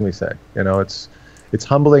competition. What can we say? You know, it's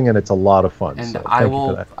humbling and it's a lot of fun. And So I thank you for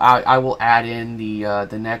will that. I will add in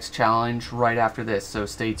the next challenge right after this. So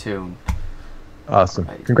stay tuned. Awesome.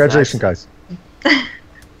 Alright, Congratulations, guys.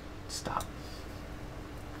 Stop.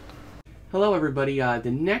 Hello, everybody.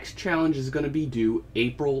 The next challenge is going to be due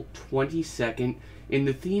April 22nd, and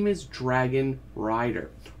the theme is Dragon Rider,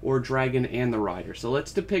 or Dragon and the Rider. So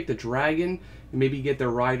let's depict a dragon, and maybe get their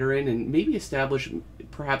rider in, and maybe establish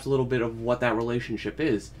perhaps a little bit of what that relationship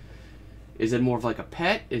is. Is it more of like a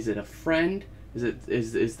pet? Is it a friend?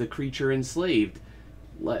 Is the creature enslaved?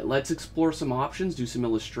 Let's explore some options, do some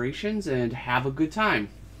illustrations, and have a good time.